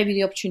also gave you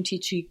the opportunity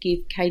to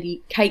give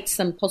Kate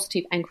some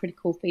positive and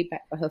critical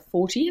feedback for her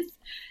 40th,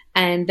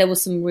 and there were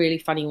some really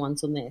funny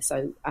ones on there,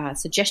 so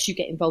suggest you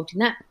get involved in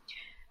that.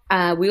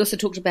 We also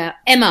talked about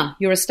Emma,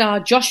 you're a star,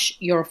 Josh,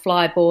 you're a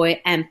fly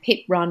boy, and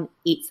Pip Run,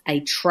 it's a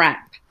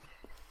trap.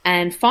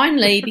 And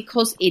finally,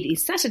 because it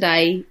is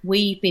Saturday,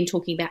 we've been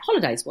talking about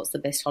holidays. What's the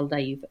best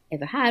holiday you've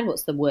ever had?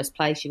 What's the worst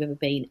place you've ever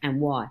been, and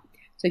why?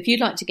 So if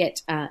you'd like to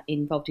get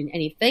involved in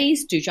any of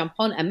these, do jump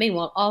on. And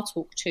meanwhile, I'll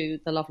talk to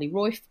the lovely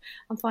Royf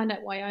and find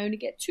out why I only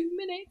get 2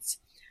 minutes.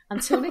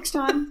 Until next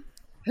time,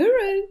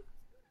 hooroo!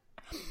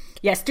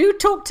 Yes, do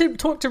talk to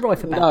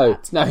Royf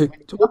about that. No,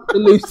 talk to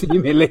Lucy,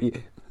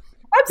 Millie.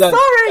 I'm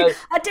sorry.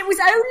 It was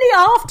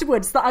only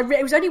afterwards that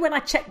it was only when I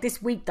checked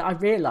this week that I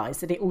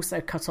realised that it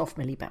also cut off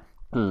Millie Bell.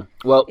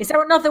 Well, is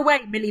there another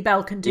way Millie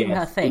Bell can do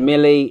her thing?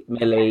 Millie,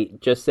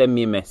 just send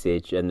me a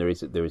message, and there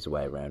is a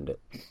way around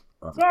it.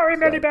 Right, sorry,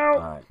 Millie Bell. All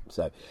right,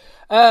 so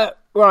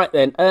right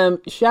then,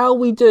 shall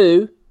we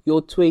do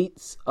your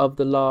tweets of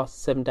the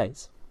last 7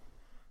 days?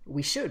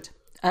 We should.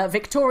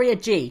 Victoria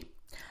G.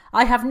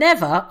 I have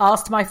never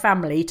asked my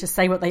family to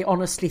say what they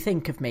honestly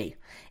think of me.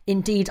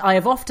 Indeed, I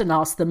have often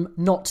asked them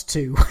not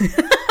to.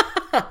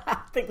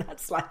 I think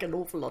that's like an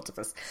awful lot of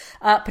us.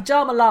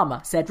 Pajama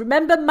Llama said,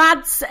 remember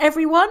Mads,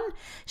 everyone?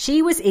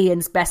 She was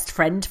Ian's best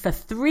friend for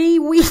 3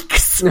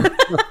 weeks.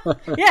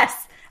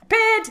 Yes,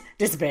 appeared,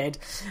 disappeared,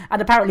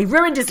 and apparently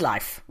ruined his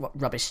life. What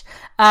rubbish.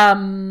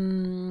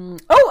 Another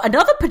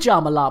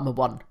Pajama Llama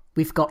one.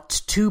 We've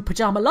got 2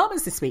 Pajama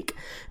Llamas this week.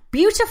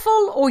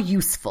 Beautiful or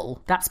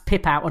useful? That's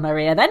Pip out on her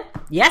ear then.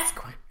 Yes,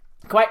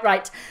 quite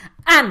right.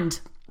 And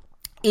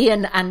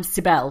Ian and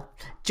Sibel,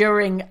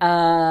 during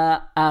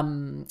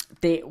when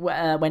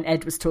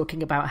Ed was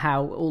talking about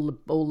how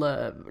all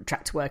the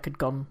tractor work had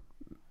gone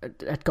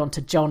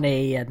to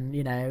Johnny, and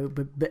you know,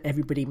 but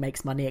everybody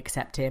makes money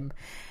except him.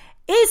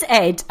 Is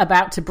Ed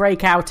about to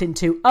break out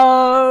into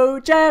 "Oh,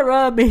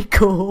 Jeremy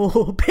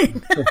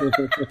Corbyn"?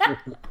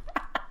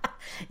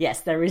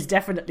 Yes, there is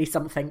definitely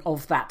something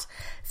of that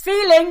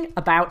feeling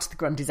about the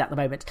Grundys at the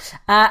moment.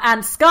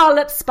 And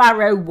Scarlet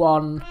Sparrow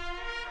 1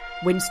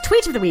 wins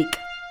Tweet of the Week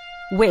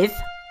with,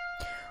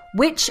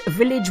 which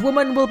village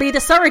woman will be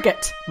the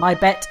surrogate? My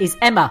bet is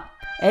Emma.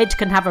 Ed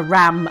can have a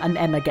ram and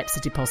Emma gets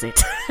a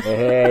deposit.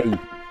 Hey.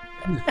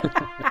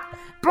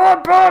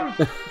 Bon!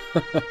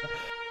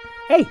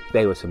 Hey,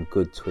 they were some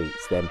good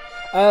tweets then.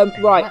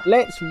 Right,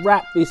 let's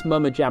wrap this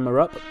Mama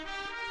Jammer up.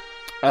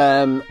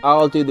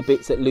 I'll do the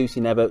bits that Lucy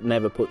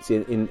never puts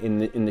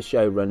in the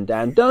show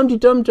rundown.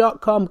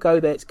 Dumdydum.com, go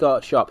there, it's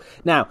got a shop.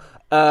 Now,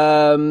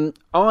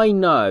 I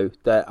know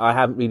that I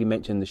haven't really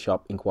mentioned the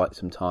shop in quite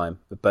some time,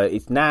 but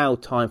it's now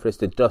time for us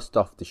to dust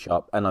off the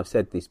shop, and I've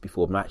said this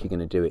before, I'm actually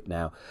going to do it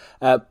now.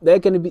 There's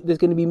going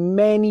to be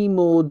many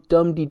more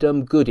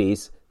Dumdydum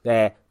goodies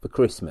there for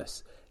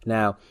Christmas.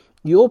 Now,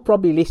 you're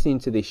probably listening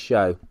to this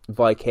show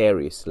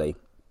vicariously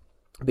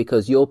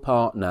because your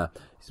partner,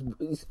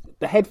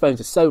 the headphones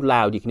are so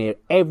loud you can hear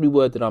every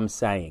word that I'm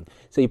saying.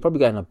 So you're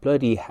probably going, I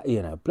bloody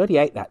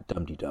hate that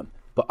Dumdydum.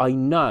 But I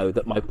know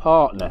that my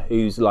partner,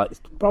 who's like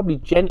probably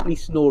gently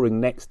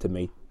snoring next to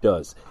me,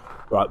 does,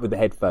 right, with the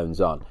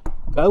headphones on.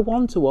 Go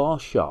on to our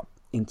shop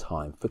in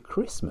time for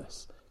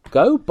Christmas.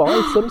 Go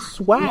buy some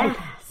swag.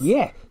 Yes.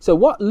 Yeah. So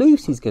what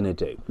Lucy's going to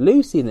do,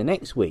 Lucy in the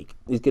next week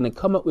is going to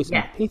come up with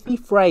some pithy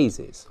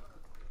phrases,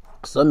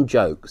 some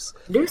jokes.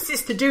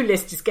 Lucy's to-do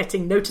list is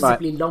getting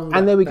noticeably longer.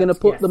 And then we're going to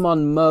put them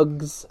on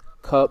mugs,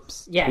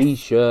 cups,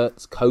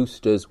 T-shirts,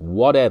 coasters,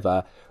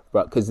 whatever.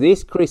 Right, because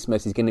this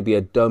Christmas is going to be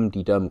a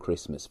Dumdydum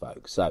Christmas,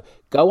 folks. So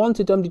go on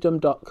to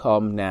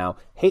dumdydum.com now,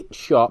 hit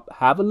shop,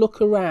 have a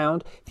look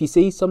around. If you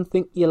see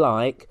something you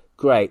like,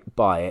 great,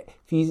 buy it.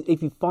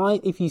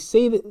 If you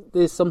see that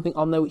there's something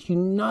on there which you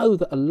know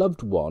that a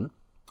loved one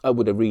I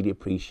would really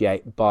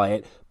appreciate, buy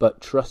it.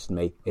 But trust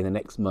me, in the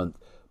next month,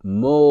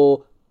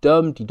 more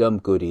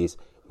Dumdydum goodies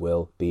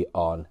will be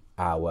on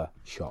our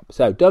shop.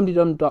 So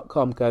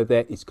dumdydum.com, go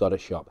there, it's got a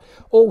shop.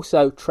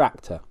 Also,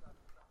 Tractor.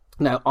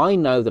 Now, I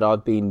know that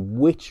I've been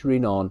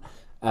wittering on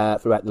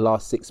for about the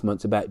last 6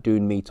 months about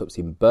doing meetups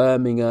in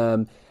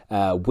Birmingham,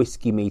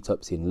 whiskey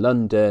meetups in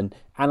London,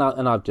 and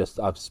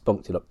I've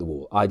spunked it up the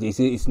wall.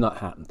 It's not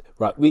happened.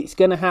 Right, it's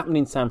going to happen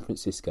in San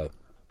Francisco.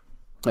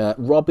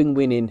 Robin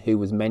Winning, who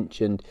was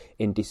mentioned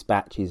in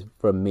dispatches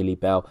from Millie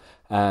Bell,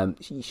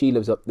 she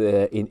lives up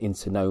there in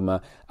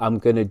Sonoma. I'm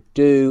going to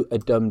do a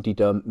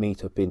Dum-de-Dum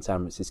meetup in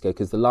San Francisco,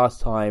 because the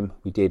last time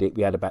we did it,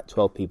 we had about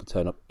 12 people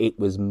turn up. It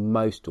was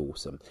most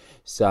awesome.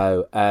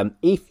 So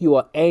if you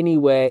are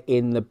anywhere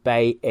in the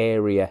Bay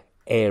Area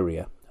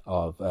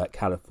of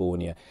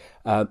California,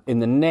 in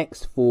the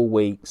next 4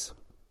 weeks,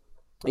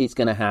 it's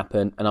going to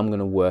happen, and I'm going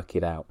to work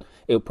it out.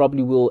 It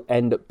probably will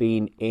end up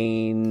being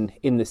in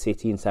the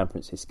city in San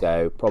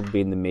Francisco,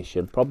 probably in the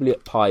Mission, probably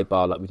at Pie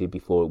Bar like we did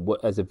before.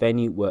 As a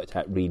venue, it worked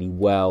out really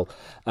well,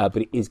 but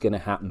it is going to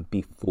happen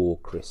before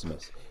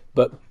Christmas.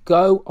 But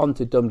go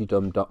onto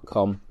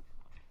dumdedum.com,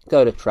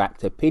 go to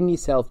Tractor, pin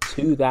yourself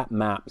to that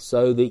map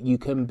so that you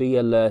can be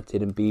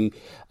alerted and be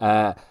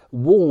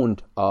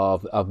warned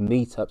of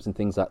meetups and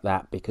things like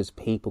that, because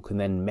people can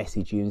then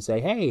message you and say,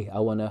 hey,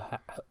 I want to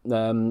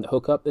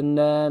hook up and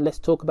let's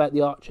talk about the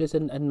Archers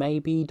and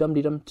maybe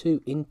Dum-de-Dum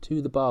too into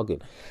the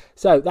bargain.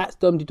 So that's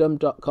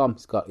dumdedum.com.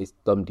 It's got its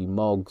Dum-de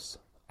Mogs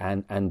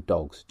and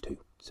dogs too.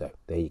 So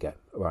there you go.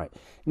 Right.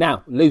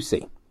 Now,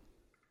 Lucy.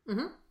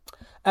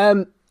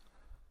 Mm-hmm.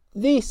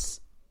 This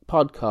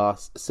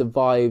podcast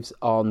survives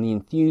on the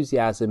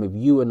enthusiasm of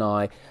you and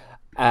I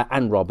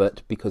and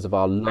Robert, because of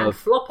our love. And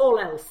flop all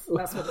else.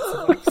 That's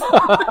what it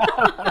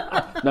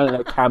survives.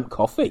 No, Camp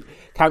Coffee.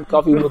 Camp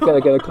Coffee were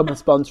going to come and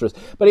sponsor us.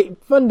 But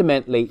it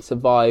fundamentally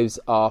survives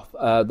off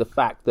the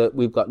fact that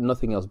we've got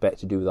nothing else better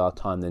to do with our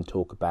time than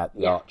talk about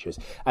the Archers.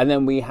 And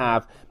then we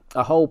have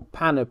a whole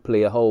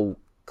panoply, a whole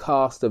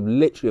cast of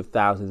literally of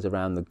thousands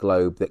around the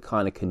globe that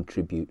kind of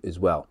contribute as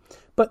well.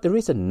 But there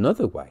is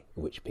another way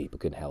in which people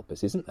can help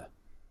us, isn't there?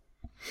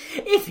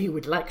 If you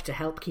would like to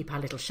help keep our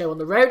little show on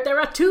the road, there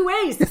are 2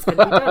 ways this can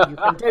be done. You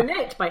can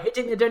donate by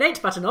hitting the donate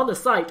button on the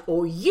site,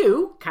 or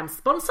you can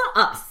sponsor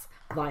us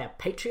via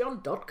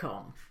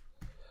patreon.com.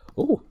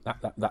 Oh,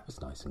 that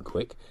was nice and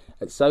quick.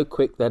 It's so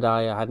quick that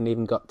I hadn't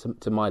even got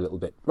to my little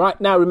bit.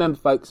 Right, now remember,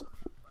 folks,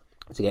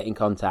 to get in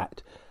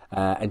contact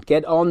and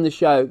get on the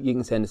show, you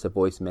can send us a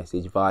voice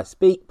message via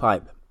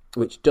SpeakPipe,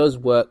 which does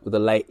work with the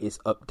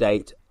latest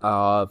update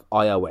of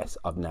iOS,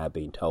 I've now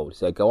been told.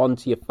 So go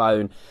onto your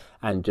phone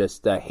and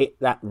just hit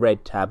that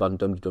red tab on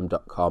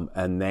dumdedum.com,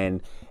 and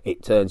then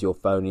it turns your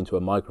phone into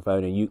a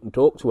microphone and you can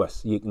talk to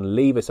us. You can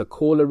leave us a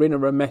caller in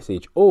or a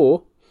message,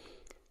 or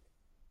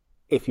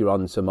if you're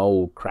on some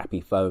old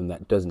crappy phone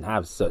that doesn't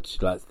have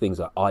such like things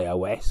like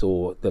iOS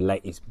or the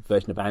latest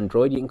version of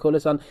Android, you can call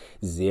us on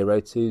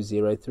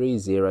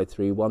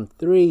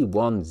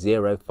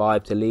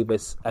 020303133105 to leave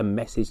us a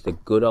message the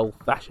good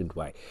old-fashioned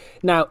way.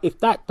 Now, if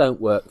that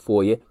don't work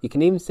for you, you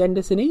can even send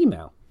us an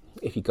email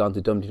if you go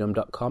onto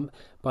dumdedum.com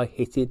by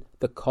hitting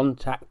the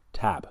contact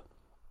tab.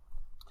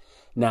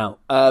 Now,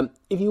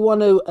 if you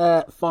want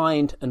to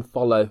find and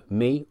follow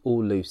me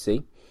or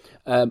Lucy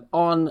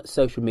on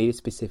social media,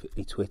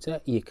 specifically Twitter,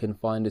 you can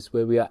find us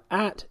where we are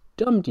at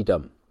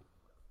Dum-de-Dum.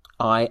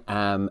 I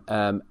am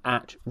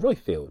at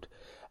Royfield.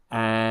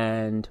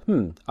 And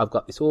I've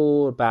got this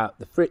all about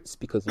the Fritz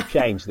because I've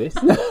changed this.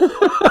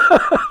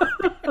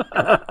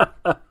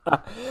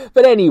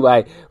 But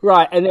anyway,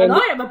 right. And then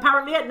I am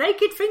apparently at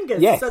Naked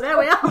Fingers. Yes. So there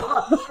we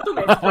are.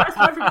 Surprise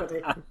for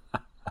everybody.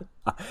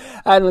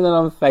 And then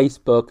on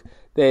Facebook,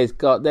 there's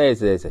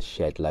a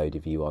shed load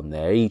of you on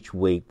there. Each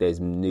week there's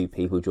new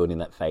people joining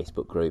that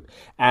Facebook group.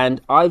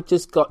 And I've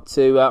just got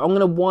to, I'm going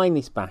to wind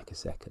this back a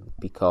second,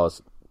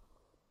 because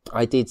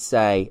I did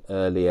say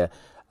earlier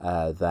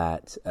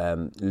that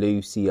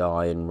Lucy,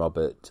 I and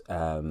Robert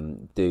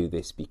do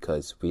this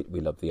because we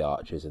love the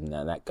Archers, and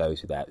that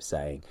goes without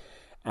saying.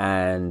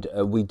 And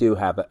we do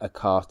have a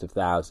cast of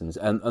thousands,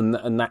 and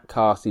that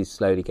cast is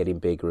slowly getting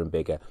bigger and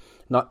bigger,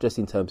 not just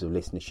in terms of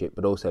listenership,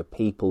 but also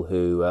people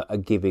who are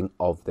giving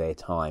of their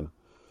time.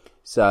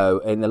 So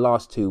in the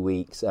last 2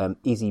 weeks,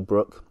 Izzy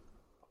Brooke,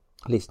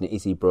 listener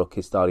Izzy Brooke,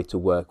 has started to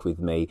work with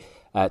me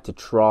to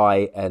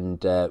try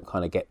and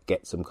kind of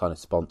get some kind of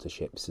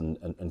sponsorships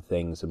and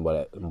things and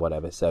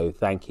whatever. So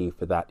thank you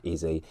for that,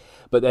 Izzy.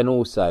 But then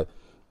also,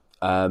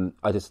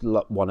 I just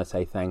want to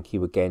say thank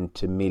you again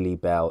to Millie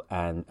Bell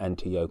and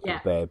to Yokel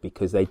Bear,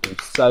 because they do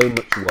so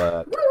much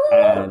work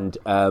and,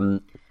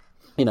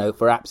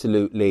 for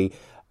absolutely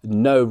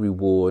no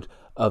reward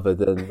other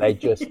than they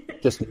just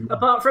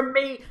apart from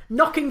me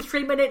knocking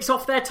 3 minutes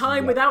off their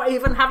time without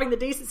even having the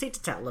decency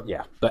to tell them.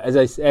 Yeah, but as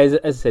I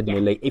said,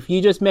 Millie, if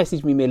you just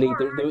message me, Millie,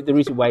 there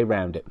is a way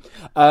around it.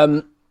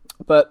 And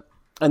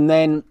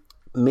then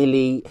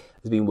Millie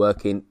has been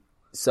working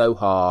so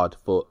hard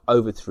for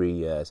over 3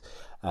 years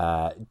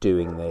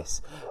doing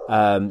this.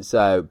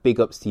 So big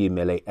ups to you,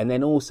 Millie. And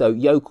then also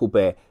Yokel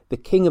Bear, the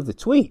king of the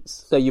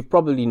tweets. So you've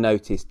probably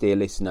noticed, dear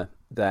listener,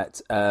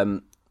 that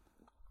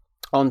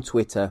on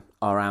Twitter,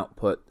 our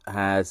output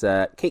has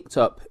kicked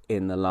up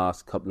in the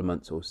last couple of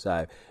months or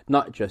so,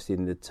 not just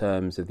in the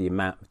terms of the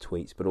amount of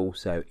tweets, but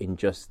also in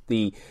just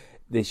the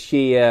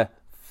sheer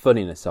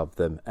funniness of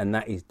them, and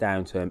that is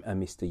down to a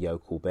Mr.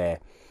 Yokel Bear.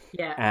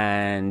 Yeah.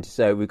 And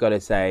so we've got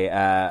to say,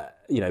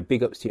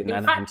 big ups to you.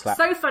 In fact,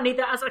 so funny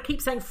that, as I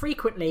keep saying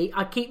frequently,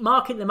 I keep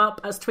marking them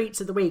up as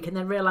tweets of the week and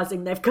then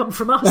realising they've come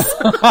from us.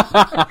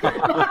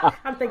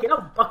 I'm thinking,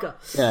 oh, bugger.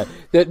 Yeah,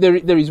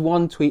 there is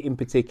one tweet in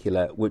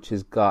particular which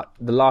has got,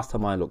 the last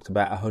time I looked,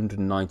 about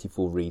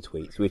 194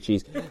 retweets, which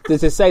is,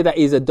 to say that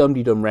is a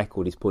dum-de-dum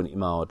record is putting it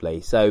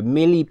mildly. So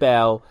Millie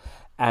Bell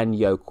and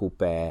Yokel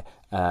Bear,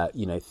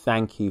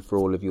 thank you for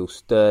all of your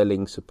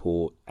sterling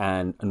support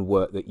and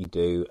work that you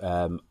do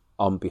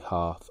on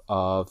behalf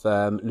of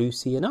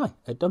Lucy and I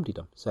at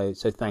Dum-de-Dum. So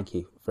thank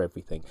you for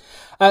everything.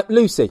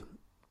 Lucy,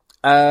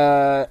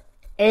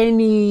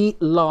 any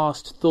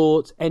last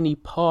thoughts, any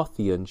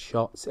Parthian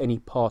shots, any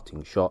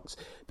parting shots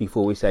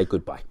before we say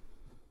goodbye?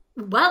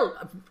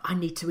 Well, I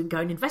need to go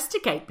and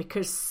investigate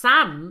because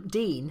Sam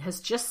Dean has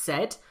just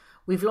said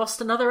we've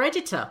lost another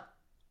editor.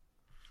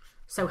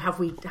 So have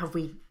we?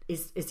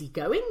 Is he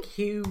going,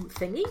 Hugh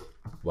Thingy?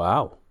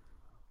 Wow.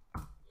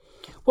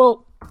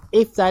 Well,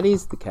 if that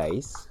is the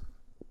case,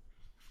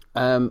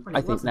 I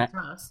think that.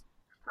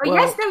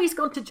 Yes, no, he's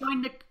gone to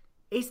join the.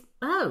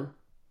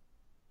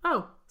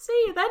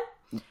 See you then.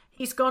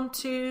 He's gone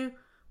to.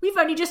 We've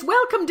only just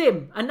welcomed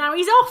him, and now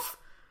he's off.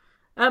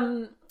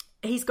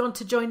 He's gone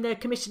to join the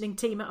commissioning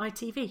team at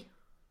ITV.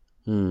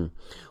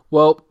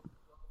 Well,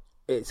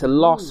 it's a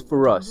loss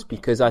for us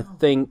because I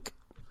think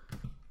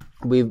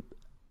we've.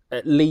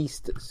 At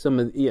least some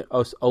of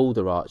us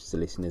older Archers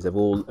listeners have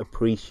all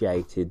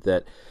appreciated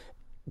that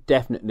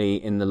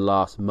definitely in the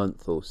last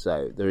month or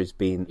so there has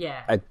been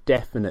a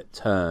definite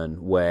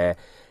turn where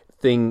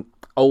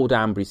old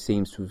Ambry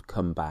seems to have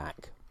come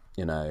back,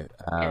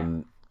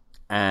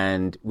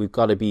 and we've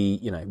got to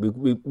be,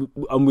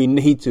 we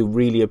need to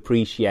really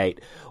appreciate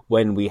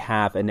when we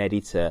have an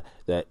editor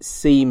that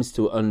seems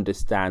to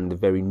understand the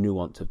very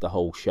nuance of the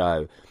whole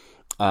show.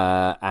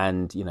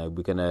 And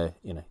we're gonna,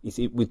 it's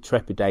with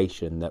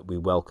trepidation that we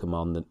welcome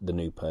on the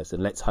new person.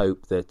 Let's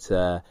hope that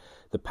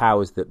the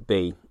powers that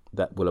be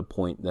that will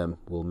appoint them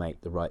will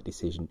make the right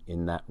decision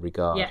in that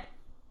regard. Yeah.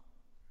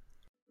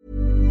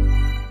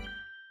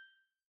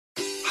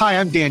 Hi,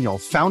 I'm Daniel,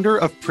 founder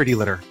of Pretty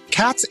Litter.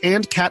 Cats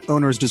and cat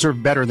owners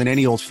deserve better than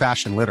any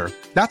old-fashioned litter.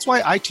 That's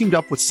why I teamed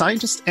up with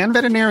scientists and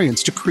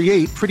veterinarians to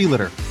create Pretty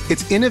Litter.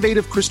 Its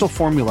innovative crystal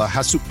formula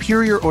has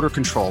superior odor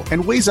control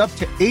and weighs up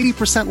to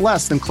 80%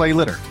 less than clay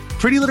litter.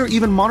 Pretty Litter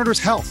even monitors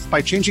health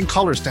by changing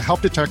colors to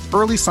help detect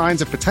early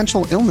signs of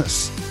potential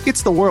illness.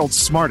 It's the world's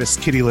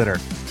smartest kitty litter.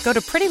 Go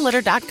to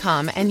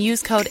prettylitter.com and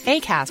use code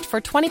ACAST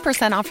for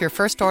 20% off your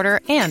first order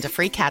and a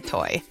free cat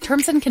toy.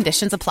 Terms and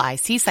conditions apply.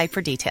 See site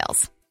for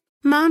details.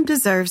 Mom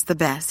deserves the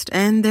best,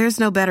 and there's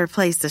no better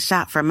place to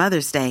shop for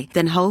Mother's Day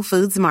than Whole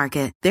Foods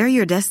Market. They're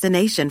your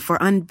destination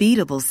for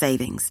unbeatable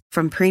savings,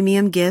 from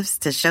premium gifts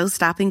to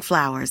show-stopping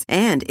flowers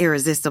and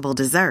irresistible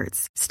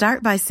desserts.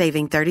 Start by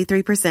saving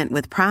 33%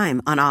 with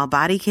Prime on all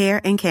body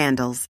care and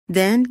candles.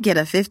 Then get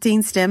a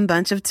 15-stem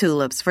bunch of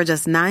tulips for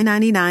just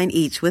 $9.99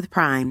 each with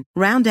Prime.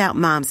 Round out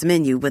Mom's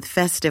menu with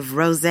festive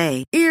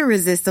rosé,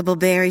 irresistible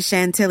berry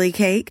chantilly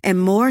cake,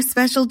 and more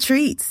special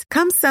treats.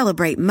 Come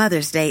celebrate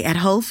Mother's Day at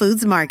Whole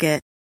Foods Market.